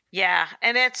 Yeah,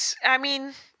 and I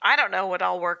don't know what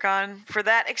I'll work on for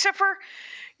that, except for,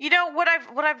 you know, what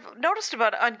I've noticed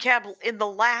about Uncab in the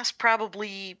last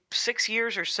probably 6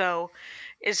 years or so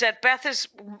is that Beth is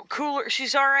cooler.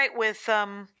 She's all right with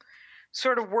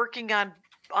sort of working on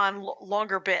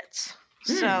longer bits.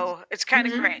 So it's kind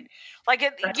of great. Like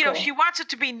cool. She wants it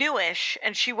to be newish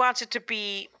and she wants it to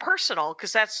be personal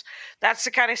because that's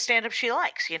the kind of stand-up she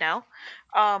likes, you know.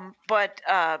 But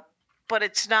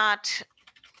it's not.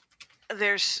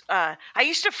 I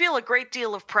used to feel a great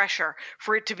deal of pressure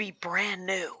for it to be brand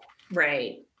new,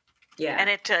 Right. Yeah. and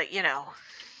it anyway.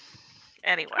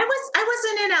 I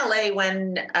wasn't in LA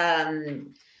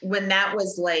when that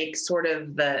was like sort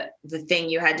of the thing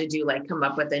you had to do, like come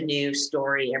up with a new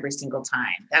story every single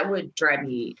time. That would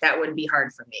be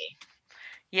hard for me.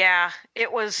 Yeah,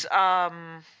 it was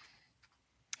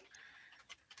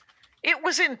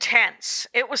intense.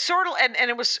 It was sort of, and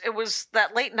it was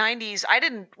that late 90s. I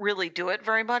didn't really do it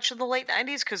very much in the late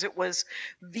 90s because it was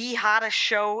the hottest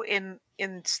show in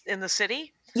the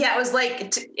city. Yeah, it was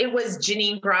like it was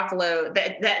Janine Garofalo.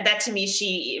 That to me,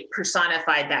 she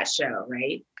personified that show,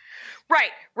 right?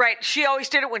 Right. She always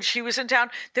did it when she was in town.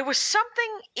 There was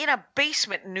something in a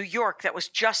basement in New York that was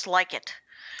just like it.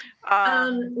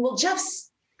 Well,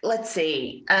 let's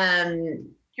see.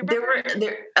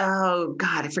 Oh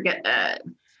God, I forget.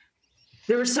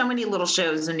 There were so many little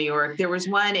shows in New York. There was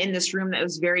one in this room that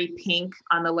was very pink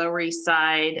on the Lower East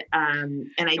Side. And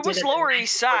it was Lower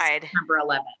East Side. Number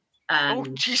 11. Oh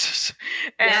Jesus!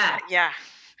 And, yeah.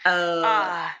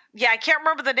 I can't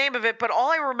remember the name of it, but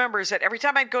all I remember is that every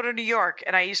time I'd go to New York,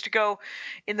 and I used to go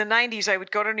in the 90s, I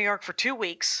would go to New York for 2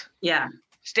 weeks. Yeah.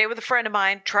 Stay with a friend of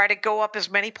mine, try to go up as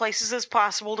many places as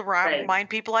possible to remind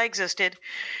people I existed.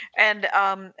 And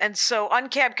so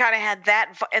Uncab kind of had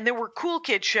that, and there were cool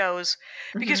kid shows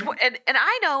because, and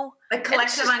I know. Like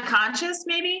Collective Unconscious,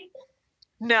 maybe?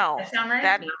 No. Does that sound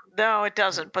right? No, it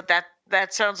doesn't, but that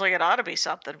sounds like it ought to be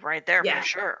something right there for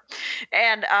sure.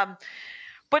 And,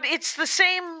 but it's the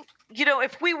same,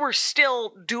 if we were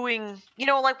still doing,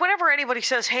 like whenever anybody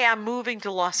says, hey, I'm moving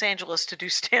to Los Angeles to do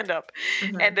stand-up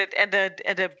and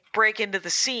to break into the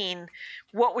scene,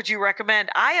 what would you recommend?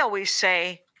 I always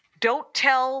say, don't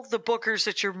tell the bookers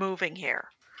that you're moving here.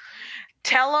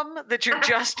 Tell them that you're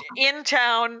just in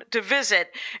town to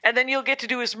visit, and then you'll get to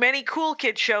do as many cool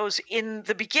kid shows in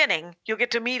the beginning. You'll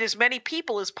get to meet as many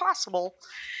people as possible.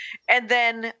 And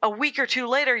then a week or two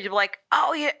later, you're like,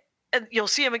 oh, yeah. And you'll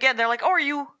see them again. They're like, oh, are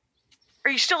you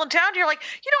still in town? You're like,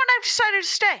 what? I've decided to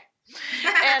stay.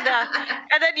 And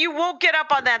then you won't get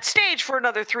up on that stage for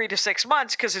another 3 to 6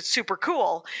 months because it's super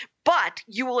cool. But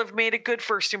you will have made a good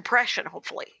first impression,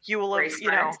 hopefully. You will have,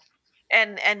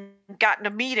 and gotten to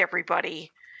meet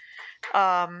everybody.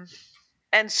 And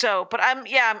so, but I'm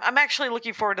actually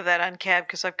looking forward to that Uncab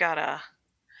because I got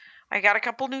a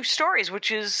couple new stories,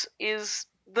 which is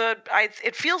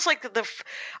it feels like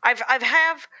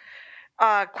I've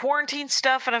quarantine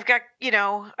stuff, and I've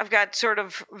got sort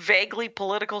of vaguely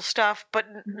political stuff, but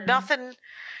nothing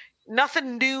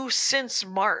new since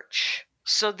March.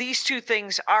 So these two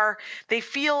things they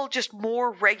feel just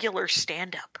more regular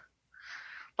stand-up.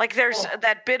 Like there's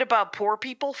that bit about poor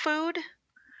people food.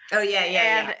 Oh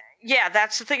yeah. Yeah,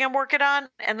 that's the thing I'm working on.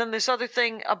 And then this other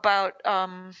thing about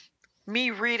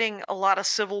me reading a lot of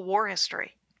Civil War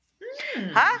history.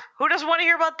 Huh? Who doesn't want to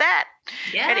hear about that?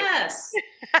 Yes.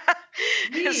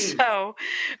 Anyway. So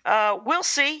we'll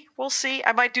see.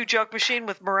 I might do Joke Machine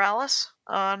with Morales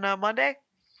on Monday.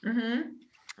 And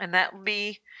that will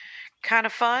be kind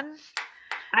of fun.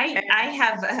 I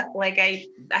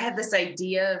have this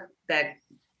idea that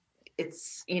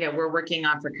it's, we're working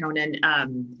on for Conan.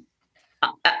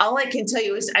 All I can tell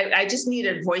you is I just need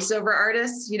a voiceover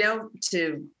artist,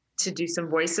 to do some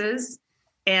voices.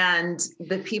 And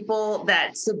the people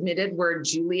that submitted were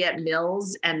Juliet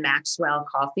Mills and Maxwell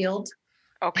Caulfield.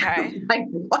 Okay. Like,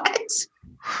 what?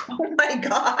 Oh my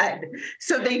God.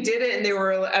 So they did it and they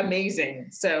were amazing.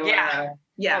 So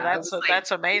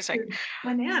that's amazing.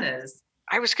 Bananas.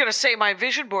 I was going to say my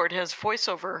vision board has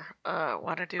voiceover.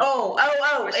 Want to do?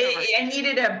 I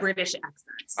needed a British accent.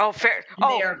 Oh, fair.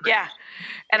 Yeah.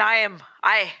 And I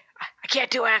can't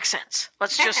do accents.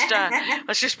 Let's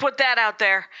just put that out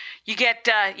there. You get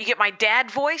my dad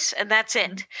voice, and that's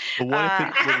it. But what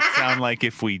would it sound like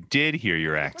if we did hear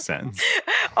your accents?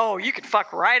 Oh, you can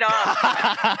fuck right off.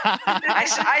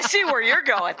 I see where you're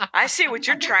going. I see what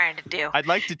you're trying to do. I'd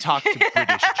like to talk to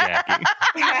British Jackie.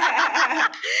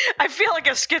 I feel like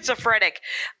a schizophrenic.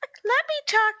 Let me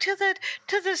talk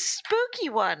to the spooky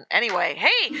one. Anyway,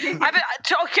 hey,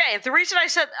 okay. The reason I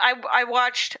said I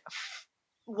watched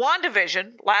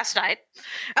WandaVision last night.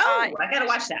 I gotta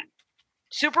watch that.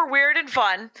 Super weird and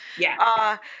fun.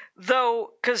 Yeah.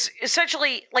 Though, because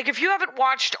essentially, like, if you haven't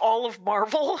watched all of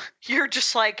Marvel, you're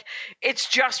just like, it's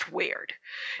just weird.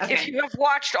 Okay. If you have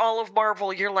watched all of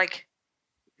Marvel, you're like,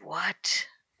 what?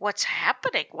 What's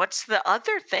happening? What's the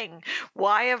other thing?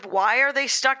 Why are they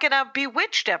stuck in a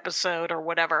Bewitched episode or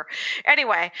whatever?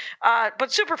 Anyway,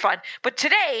 but super fun. But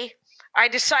today, I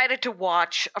decided to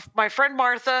watch. My friend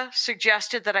Martha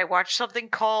suggested that I watch something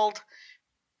called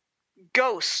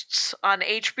Ghosts on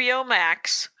HBO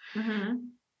Max. Mm-hmm.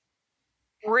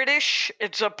 British,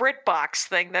 it's a BritBox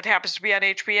thing that happens to be on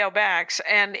HBO Max,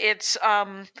 and it's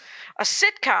a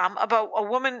sitcom about a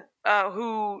woman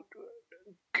who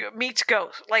meets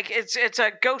ghosts. Like it's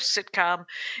a ghost sitcom,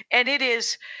 and it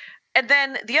is. And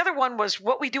then the other one was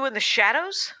What We Do in the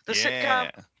Shadows, the sitcom.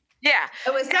 Yeah.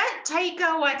 Oh, is that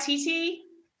Taika Waititi?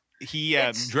 He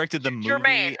It's directed the movie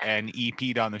Jermaine. and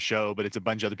EP'd on the show, but it's a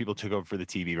bunch of other people took over for the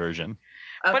TV version.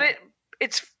 Okay. But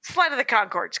it's Flight of the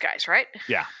Conchords guys, right?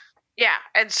 Yeah. Yeah,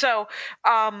 and so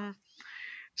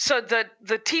the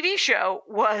TV show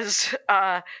was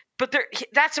but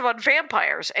that's about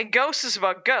vampires, and Ghosts is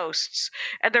about ghosts,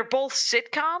 and they're both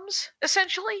sitcoms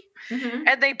essentially, Mhm.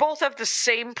 and they both have the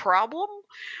same problem.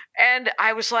 And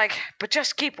I was like, but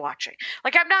just keep watching.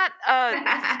 Like I'm not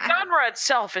genre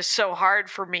itself is so hard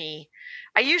for me.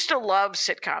 I used to love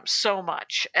sitcoms so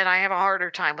much, and I have a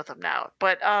harder time with them now.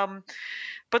 But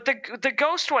the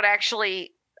ghost one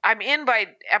actually, I'm in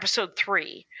by episode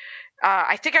 3.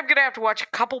 I think I'm gonna have to watch a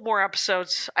couple more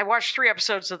episodes. I watched 3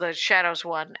 episodes of the Shadows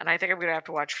one, and I think I'm gonna have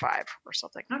to watch 5 or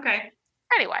something. Okay.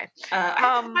 Anyway,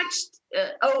 I watched.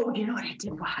 Oh, you know what I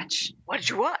did watch? what did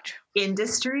you watch?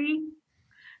 Industry.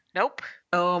 Nope.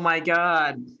 Oh my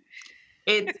God.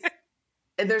 It's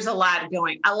there's a lot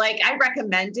going. I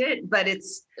recommend it, but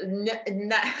it's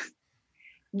not.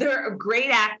 They're great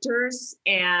actors,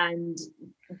 and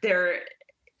there's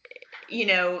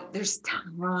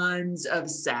tons of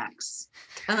sex,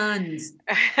 tons,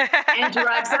 and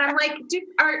drugs. And I'm like, dude,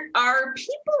 are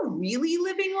people really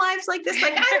living lives like this?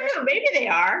 Like, I don't know, maybe they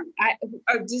are.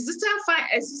 Is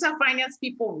this how finance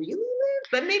people really live?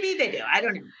 But maybe they do. I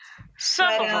don't know.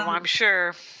 Some of them, I'm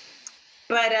sure.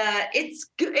 But it's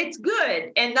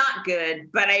good and not good.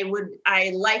 But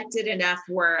I liked it enough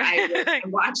where I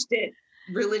watched it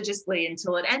religiously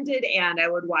until it ended, and I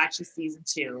would watch a season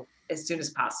 2 as soon as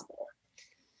possible.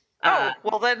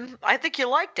 Well, then I think you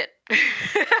liked it. Yeah.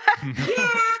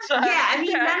 I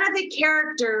mean, none of the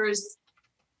characters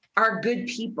are good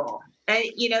people.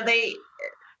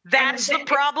 That's the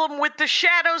problem with the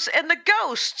Shadows and the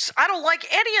Ghosts. I don't like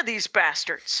any of these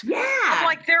bastards. Yeah. I'm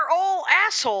like, they're all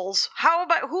assholes.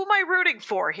 Who am I rooting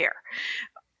for here?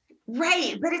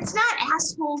 Right. But it's not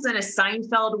assholes in a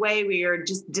Seinfeld way where you're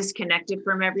just disconnected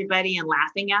from everybody and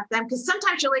laughing at them. Because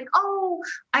sometimes you're like, oh,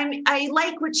 I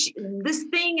like this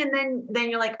thing. And then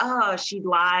you're like, oh, she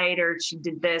lied or she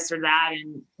did this or that.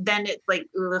 And then it's like,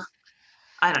 ugh,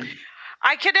 I don't know.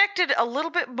 I connected a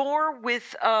little bit more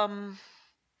with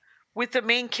the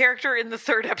main character in the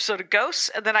 3rd episode of Ghosts,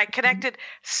 and then I connected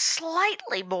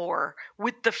slightly more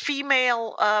with the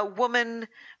female woman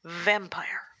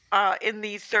vampire in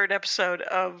the 3rd episode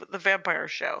of the vampire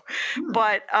show.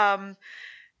 But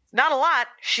not a lot.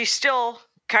 She's still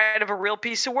kind of a real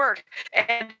piece of work.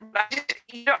 And I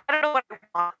don't know what I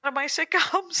want out of my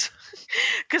sitcoms,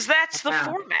 because that's the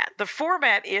format. The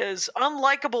format is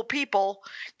unlikable people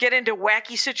get into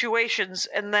wacky situations,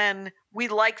 and then we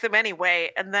like them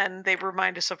anyway, and then they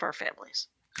remind us of our families.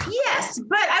 Yes,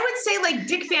 but I would say like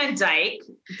Dick Van Dyke,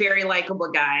 very likable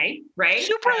guy, right?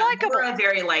 Super likable.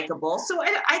 Very likable. So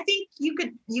I think you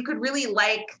could really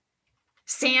like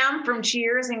Sam from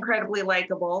Cheers, incredibly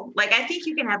likable. Like, I think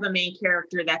you can have a main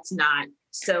character that's not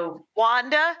so.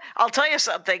 Wanda, I'll tell you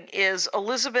something, is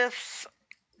Elizabeth,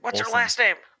 what's her last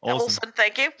name? Olsen,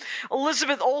 thank you.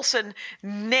 Elizabeth Olsen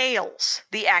nails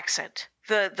the accent.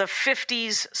 The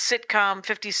 50s sitcom,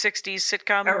 50s, 60s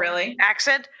sitcom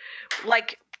accent.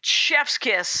 Like, chef's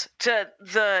kiss to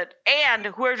and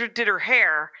whoever did her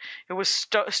hair, it was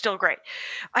still great.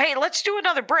 Hey, let's do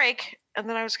another break, and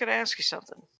then I was going to ask you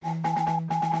something.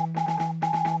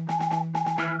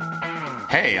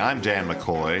 Hey, I'm Dan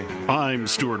McCoy. I'm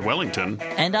Stuart Wellington.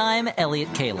 And I'm Elliot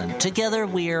Kalin. Together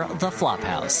we're The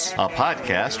Flophouse, A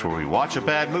podcast where we watch a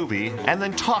bad movie and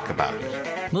then talk about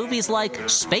it. Movies like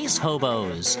Space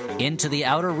Hobos, Into the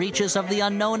Outer Reaches of the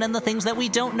Unknown and the Things That We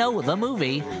Don't Know, the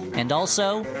movie, and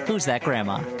also Who's That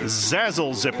Grandma?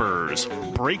 Zazzle Zippers,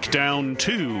 Breakdown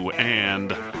 2, and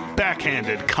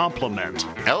Backhanded Compliment.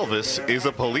 Elvis is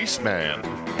a policeman.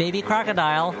 Baby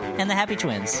Crocodile and the Happy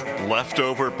Twins.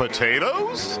 Leftover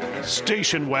potatoes?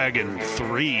 Station Wagon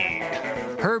 3.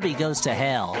 Herbie Goes to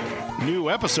Hell.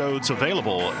 New episodes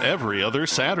available every other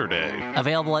Saturday.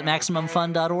 Available at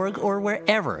MaximumFun.org or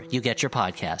wherever you get your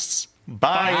podcasts.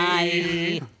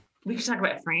 Bye. We could talk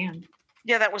about Fran.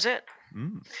 Yeah, that was it.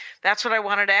 That's what I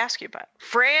wanted to ask you about.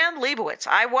 Fran Lebowitz.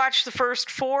 I watched the first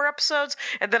 4 episodes,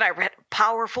 and then I read a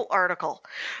powerful article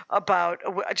about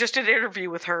just an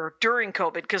interview with her during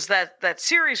COVID, because that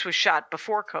series was shot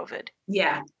before COVID.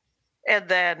 Yeah. And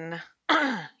then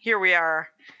here we are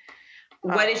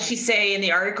What did she say in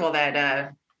the article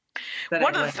that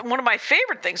one of my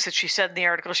favorite things that she said in the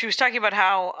article, she was talking about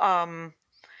how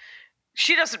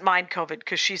she doesn't mind COVID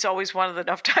because she's always wanted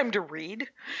enough time to read.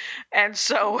 And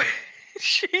so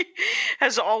she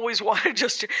has always wanted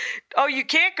just to, you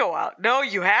can't go out. No,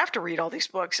 you have to read all these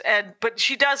books. But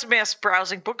she does miss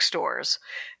browsing bookstores,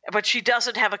 but she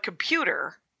doesn't have a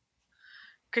computer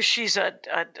because she's a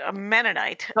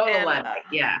Mennonite.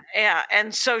 Yeah. Yeah.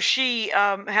 And so she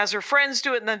has her friends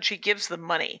do it, and then she gives them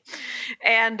money.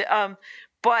 And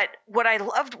but what I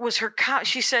loved was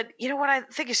she said, what I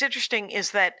think is interesting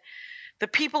is that the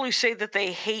people who say that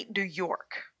they hate New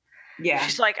York. Yeah.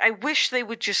 She's like, I wish they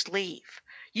would just leave.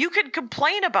 You can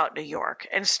complain about New York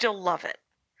and still love it.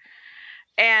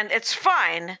 And it's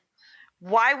fine.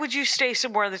 Why would you stay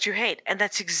somewhere that you hate? And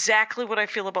that's exactly what I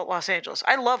feel about Los Angeles.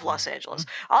 I love Los Angeles.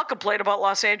 I'll complain about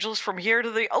Los Angeles from here to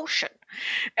the ocean.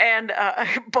 And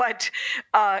but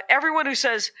everyone who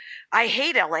says, I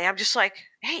hate LA, I'm just like,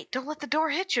 hey, don't let the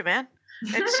door hit you, man.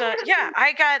 It's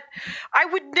I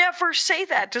would never say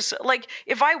that to, like,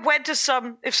 if I went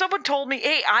to if someone told me,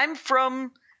 hey, I'm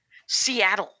from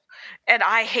Seattle and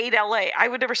I hate LA, I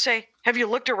would never say, have you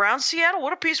looked around Seattle?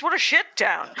 What a shit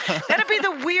town. That'd be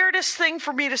the weirdest thing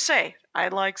for me to say. I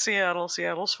like Seattle.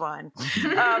 Seattle's fine.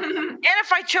 And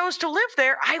if I chose to live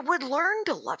there, I would learn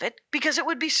to love it because it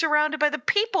would be surrounded by the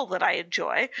people that I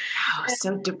enjoy. Oh,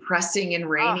 so depressing and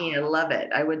rainy. I love it.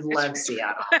 I would love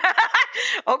Seattle.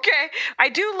 Okay. I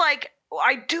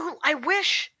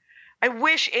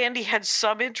wish Andy had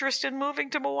some interest in moving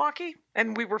to Milwaukee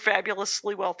and we were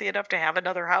fabulously wealthy enough to have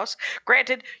another house.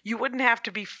 Granted, you wouldn't have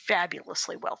to be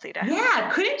fabulously wealthy to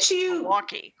have couldn't you?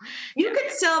 Milwaukee. You could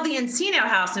sell the Encino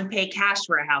house and pay cash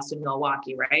for a house in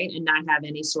Milwaukee, right? And not have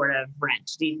any sort of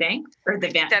rent, do you think? Or the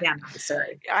van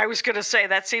sorry. I was going to say,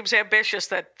 that seems ambitious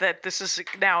that this is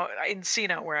now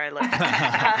Encino where I live.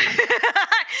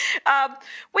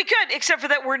 We could, except for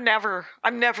that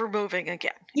I'm never moving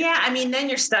again. Yeah, I mean, then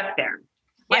you're stuck there.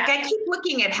 Like, I keep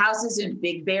looking at houses in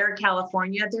Big Bear,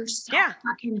 California. They're so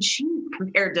fucking cheap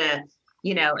compared to, and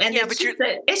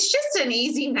it's just an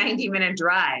easy 90-minute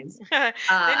drive.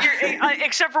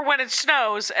 Except for when it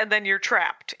snows, and then you're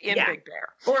trapped in Big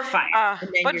Bear. Or fine.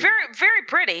 But very, very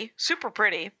pretty, super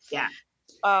pretty. Yeah.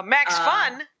 Max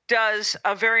Fun does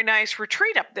a very nice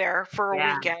retreat up there for a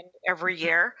weekend every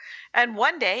year. And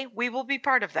one day we will be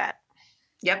part of that.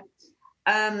 Yep.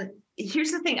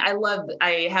 Here's the thing. I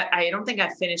don't think I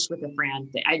finished with the Fran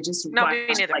thing. I just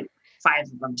watched like 5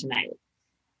 of them tonight.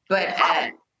 But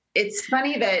it's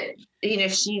funny that,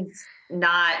 she's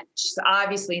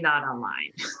obviously not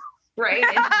online. Right.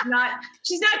 And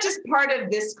she's not just part of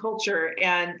this culture.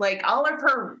 And like all of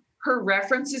her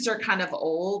references are kind of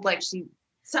old. Like so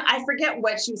I forget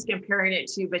what she was comparing it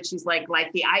to, but she's like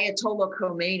the Ayatollah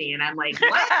Khomeini. And I'm like,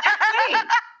 what?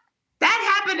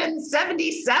 That happened in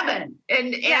 1977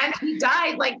 and he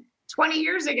died like 20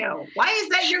 years ago. Why is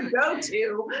that your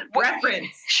go-to reference?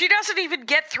 She doesn't even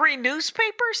get 3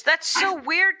 newspapers? That's so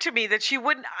weird to me that she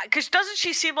wouldn't, because doesn't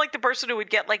she seem like the person who would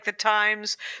get like the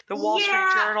Times, the Wall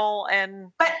Street Journal,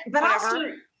 and but whatever?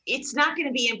 Also, it's not going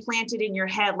to be implanted in your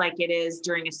head like it is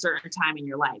during a certain time in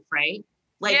your life, right?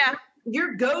 Like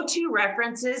your go-to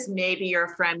references maybe are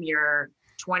from your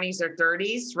 20s or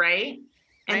 30s, right?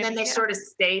 And then they sort of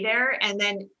stay there. And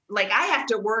then like, I have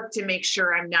to work to make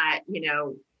sure I'm not,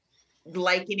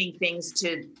 likening things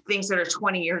to things that are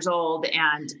 20 years old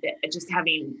and just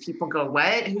having people go,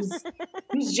 what? Who's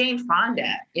Jane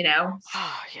Fonda, Oh,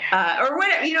 yeah. or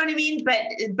whatever, you know what I mean? But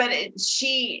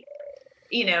she,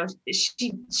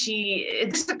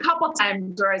 just a couple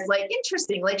times where I was like,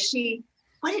 interesting. Like she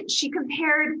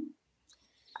compared,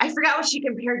 I forgot what she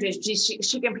compared to.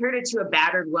 She compared it to a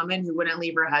battered woman who wouldn't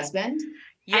leave her husband.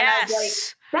 Yes. And I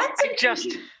was like, that's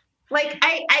like,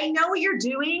 I know what you're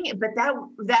doing, but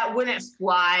that wouldn't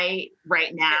fly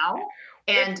right now.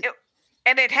 And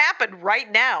it happened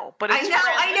right now, but it's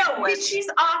I know, but she's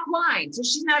offline, so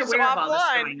she's not aware of all this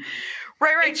going on.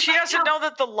 Right. She doesn't know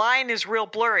that the line is real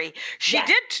blurry. She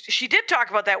did talk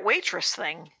about that waitress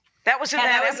thing. That was in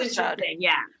that episode.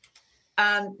 Yeah.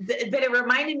 But it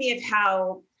reminded me of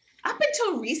how up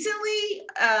until recently,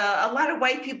 a lot of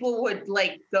white people would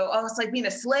like go, oh, it's like being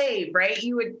a slave, right?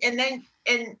 You would, and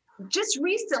just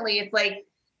recently, it's like,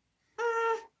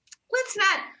 let's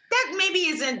not. That maybe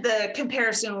isn't the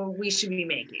comparison we should be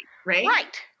making, right?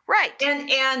 Right.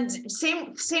 And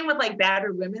same with like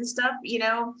battered women stuff,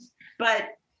 But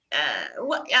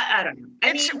I don't know.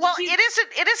 It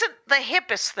isn't the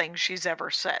hippest thing she's ever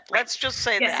said. Let's just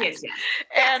say that. Yes.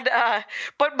 And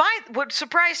but what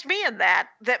surprised me in that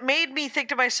made me think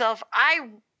to myself,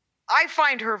 I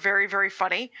find her very, very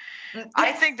funny. Yes.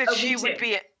 I think that Oh, she me would too.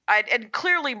 be, and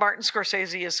clearly Martin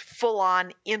Scorsese is full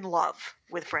on in love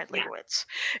with Fran Yeah. Lebowitz.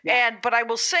 Yeah. But I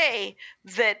will say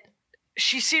that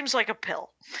she seems like a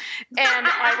pill. And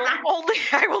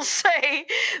I will say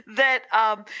that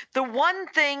the one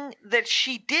thing that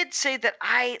she did say that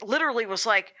I literally was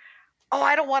like, oh,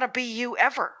 I don't want to be you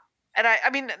ever. And I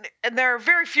mean, and there are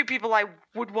very few people I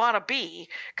would want to be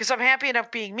because I'm happy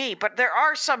enough being me. But there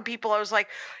are some people I was like,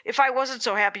 if I wasn't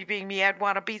so happy being me, I'd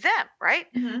want to be them, right?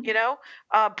 Mhm. You know,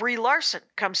 Brie Larson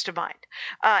comes to mind.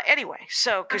 Anyway,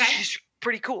 so because Okay. she's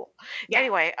pretty cool. Yeah.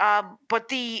 Anyway,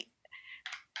 but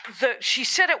she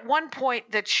said at one point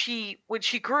that when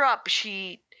she grew up,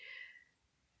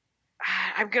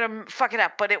 I'm gonna fuck it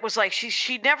up, but it was like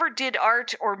she never did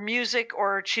art or music,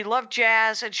 or she loved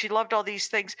jazz and she loved all these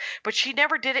things, but she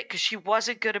never did it because she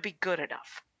wasn't gonna be good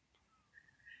enough.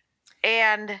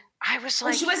 And I was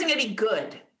Well, like, she wasn't going to be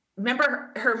good.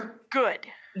 Remember her? good.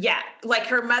 Yeah. Like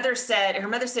her mother said,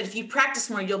 if you practice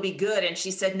more, you'll be good. And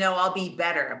she said, no, I'll be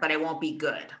better, but I won't be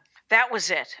good. That was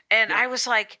it. And Yeah. I was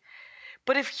like,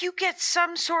 but if you get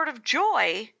some sort of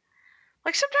joy,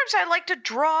 like sometimes I like to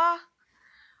draw.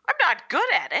 I'm not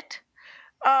good at it.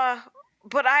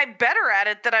 But I'm better at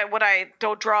it than when I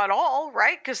don't draw at all,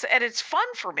 right? And it's fun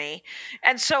for me.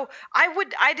 And so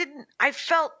I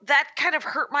felt that kind of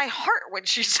hurt my heart when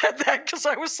she said that, because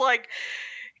I was like,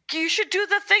 you should do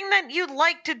the thing that you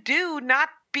like to do, not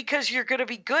because you're going to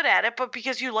be good at it, but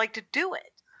because you like to do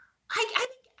it.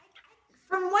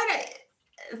 From what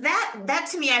that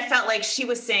to me, I felt like she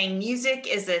was saying music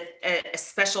is a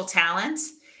special talent.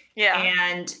 Yeah.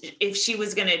 And if she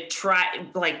was going to try,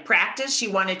 like, practice, she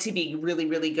wanted to be really,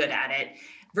 really good at it.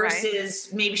 Versus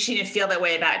maybe she didn't feel that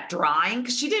way about drawing,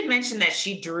 because she did mention that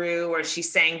she drew or she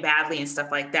sang badly and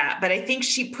stuff like that. But I think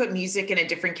she put music in a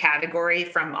different category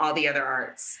from all the other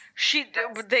arts.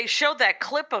 They showed that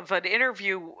clip of an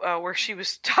interview where she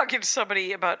was talking to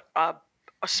somebody about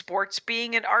sports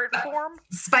being an art form.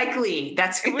 Spike Lee,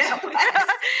 that's who that was.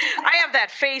 I have that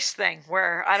face thing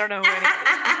where I don't know who anybody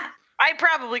is. I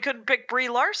probably couldn't pick Brie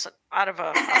Larson out of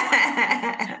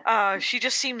she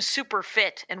just seems super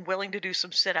fit and willing to do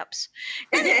some sit-ups.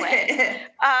 Anyway,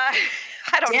 I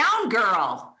don't Down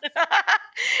girl.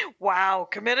 Wow,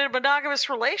 committed monogamous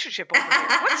relationship over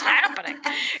there. What's happening?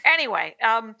 Anyway,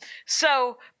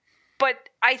 but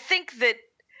I think that,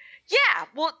 yeah,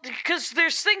 well, because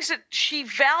there's things that she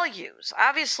values.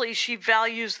 Obviously, she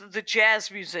values the jazz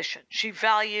musician. She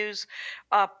values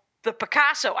the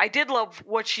Picasso. I did love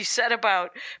what she said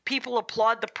about people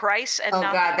applaud the price and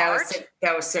not the art.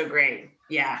 That was so great.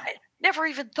 Yeah. I never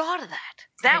even thought of that.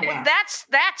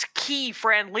 That's key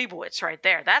Fran Lebowitz right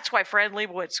there. That's why Fran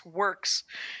Lebowitz works.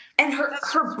 And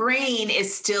her brain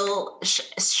is still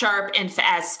sharp and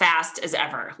as fast as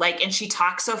ever. Like, and she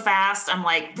talks so fast. I'm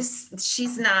like,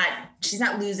 she's not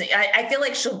losing. I feel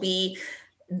like she'll be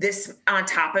this on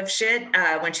top of shit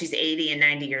when she's 80 and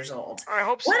 90 years old. I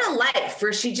hope so. What a life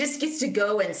where she just gets to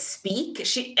go and speak.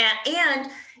 And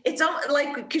it's all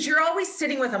like, because you're always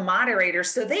sitting with a moderator,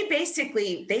 so they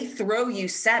throw you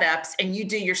setups and you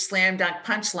do your slam dunk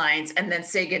punchlines and then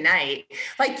say goodnight.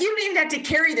 Like, you don't even have to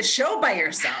carry the show by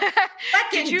yourself.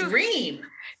 Fucking dream.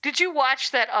 Did you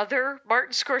watch that other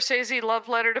Martin Scorsese love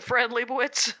letter to Fran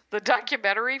Lebowitz, the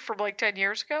documentary from like 10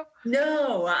 years ago?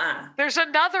 No. There's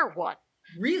another one.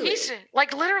 Really? He's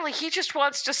like, literally, he just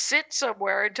wants to sit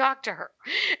somewhere and talk to her.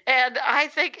 And I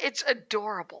think it's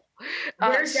adorable.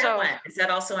 Where's that one? Is that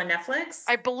also on Netflix?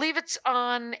 I believe it's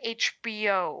on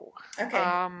HBO. Okay.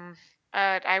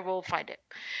 I will find it.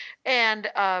 And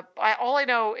all I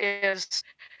know is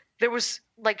there was,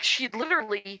 like, she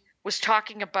literally was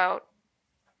talking about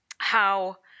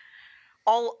how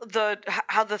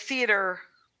the theater,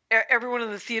 everyone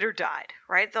in the theater died,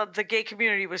 right? The gay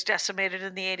community was decimated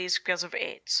in the 80s because of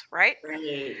AIDS, right?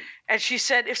 Right. And she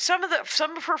said if some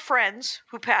of her friends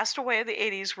who passed away in the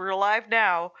 80s were alive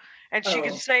now, and she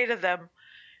could say to them,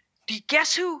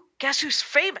 guess who's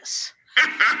famous?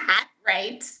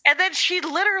 Right. And then she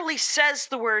literally says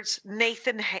the words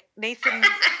Nathan Lane.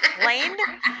 And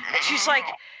she's like,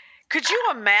 could you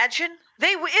imagine?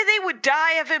 They would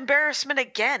die of embarrassment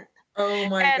again. Oh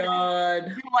my God.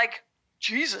 You're like,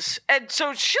 Jesus. And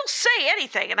so she'll say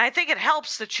anything, and I think it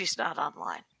helps that she's not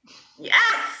online. Yeah,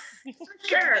 for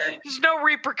sure. There's no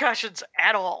repercussions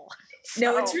at all.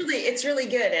 No, it's really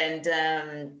good,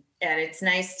 and it's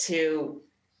nice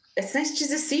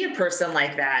just to see a person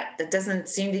like that doesn't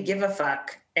seem to give a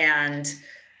fuck, and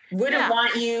wouldn't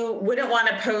want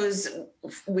to pose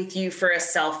with you for a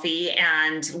selfie,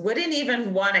 and wouldn't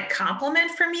even want a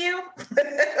compliment from you.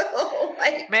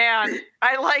 Man,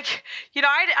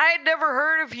 I had never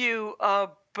heard of you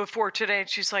before today. And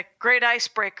she's like, great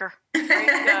icebreaker,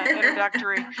 great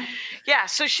introductory. Yeah.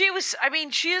 So she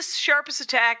is sharp as a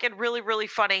tack and really, really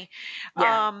funny.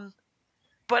 Yeah.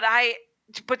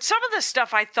 But some of the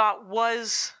stuff I thought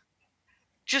was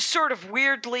just sort of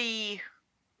weirdly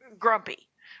grumpy.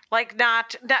 Like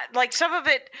not like some of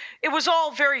it was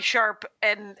all very sharp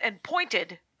and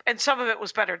pointed, and some of it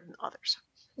was better than others.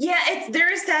 Yeah,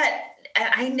 there's that.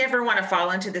 I never want to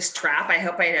fall into this trap. I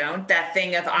hope I don't. That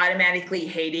thing of automatically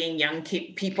hating young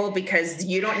people because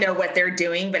you don't know what they're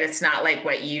doing, but it's not like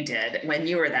what you did when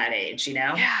you were that age, you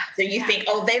know? Yeah. So you think,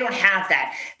 oh, they don't have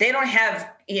that. They don't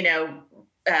have,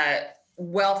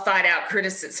 well thought out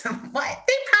criticism. What?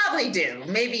 They probably do.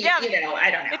 Maybe, I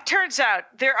don't know. It turns out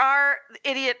there are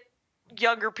idiot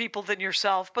younger people than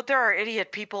yourself, but there are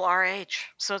idiot people our age.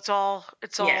 So it's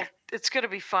going to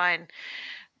be fine.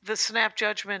 The snap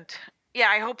judgment. Yeah,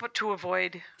 I hope to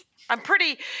avoid. Did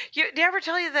I ever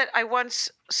tell you that I once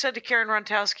said to Karen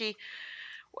Rontowski,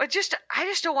 I just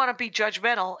don't want to be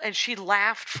judgmental. And she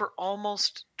laughed for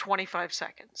almost 25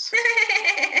 seconds.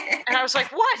 And I was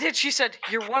like, what? And she said,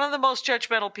 you're one of the most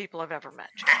judgmental people I've ever met.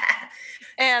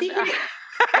 And Speaking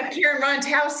of Karen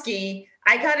Rontowski,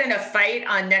 I got in a fight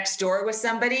on Nextdoor with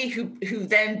somebody who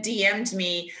then DM'd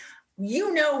me,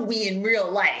 me in real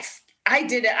life.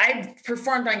 I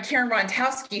performed on Karen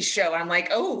Rontowski's show. I'm like,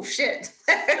 oh, shit.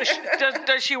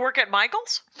 Does she work at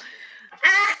Michael's?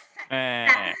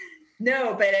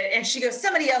 No, and she goes,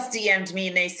 somebody else DM'd me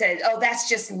and they said, oh, that's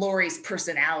just Lori's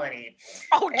personality.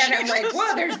 Oh, and Jesus. I'm like,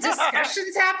 well, there's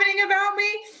discussions happening about me.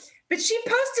 But she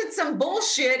posted some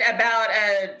bullshit about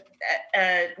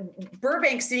a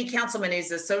Burbank city councilman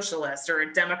who's a socialist or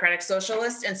a Democratic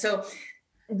socialist. And so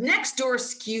Nextdoor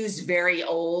skews very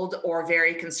old or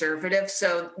very conservative.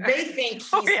 So they think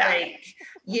he's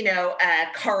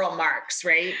Karl Marx,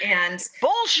 right? And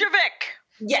Bolshevik.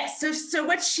 Yes. So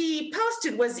what she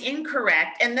posted was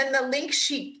incorrect. And then the link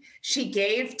she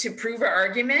gave to prove her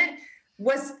argument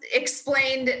was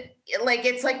explained like,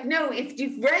 it's like, no, if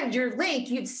you've read your link,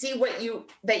 you'd see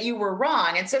that you were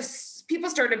wrong. And so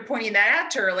people started pointing that out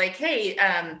to her like, hey,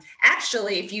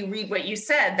 actually, if you read what you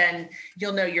said, then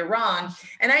you'll know you're wrong.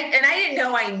 And I didn't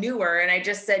know I knew her. And I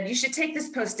just said, you should take this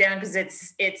post down because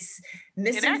it's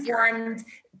misinformed.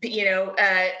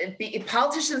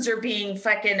 Politicians are being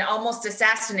fucking almost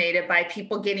assassinated by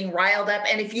people getting riled up.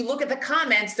 And if you look at the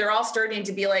comments, they're all starting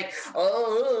to be like,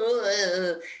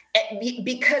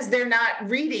 because they're not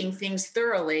reading things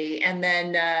thoroughly. And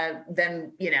then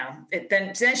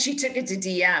she took it to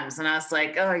DMs and I was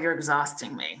like, oh, you're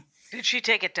exhausting me. Did she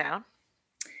take it down?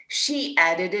 She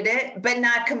edited it, but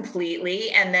not completely.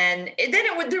 And then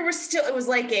it was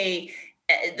like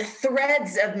the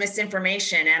threads of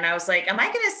misinformation. And I was like, am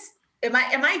I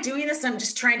doing this? I'm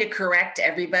just trying to correct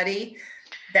everybody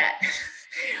that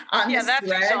on this that's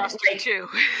thread. exhausting too.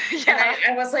 Yeah.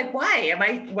 And I was like, why?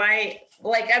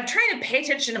 I'm trying to pay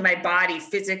attention to my body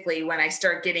physically when I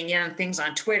start getting in on things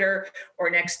on Twitter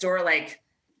or Nextdoor. Like,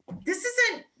 this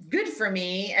isn't good for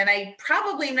me. And I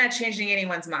probably am not changing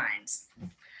anyone's minds.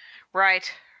 Right.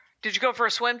 Did you go for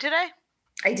a swim today?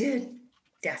 I did.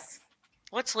 Yes.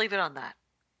 Let's leave it on that.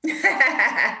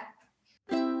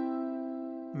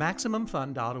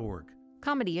 MaximumFun.org.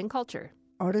 Comedy and culture.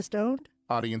 Artist owned.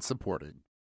 Audience supported.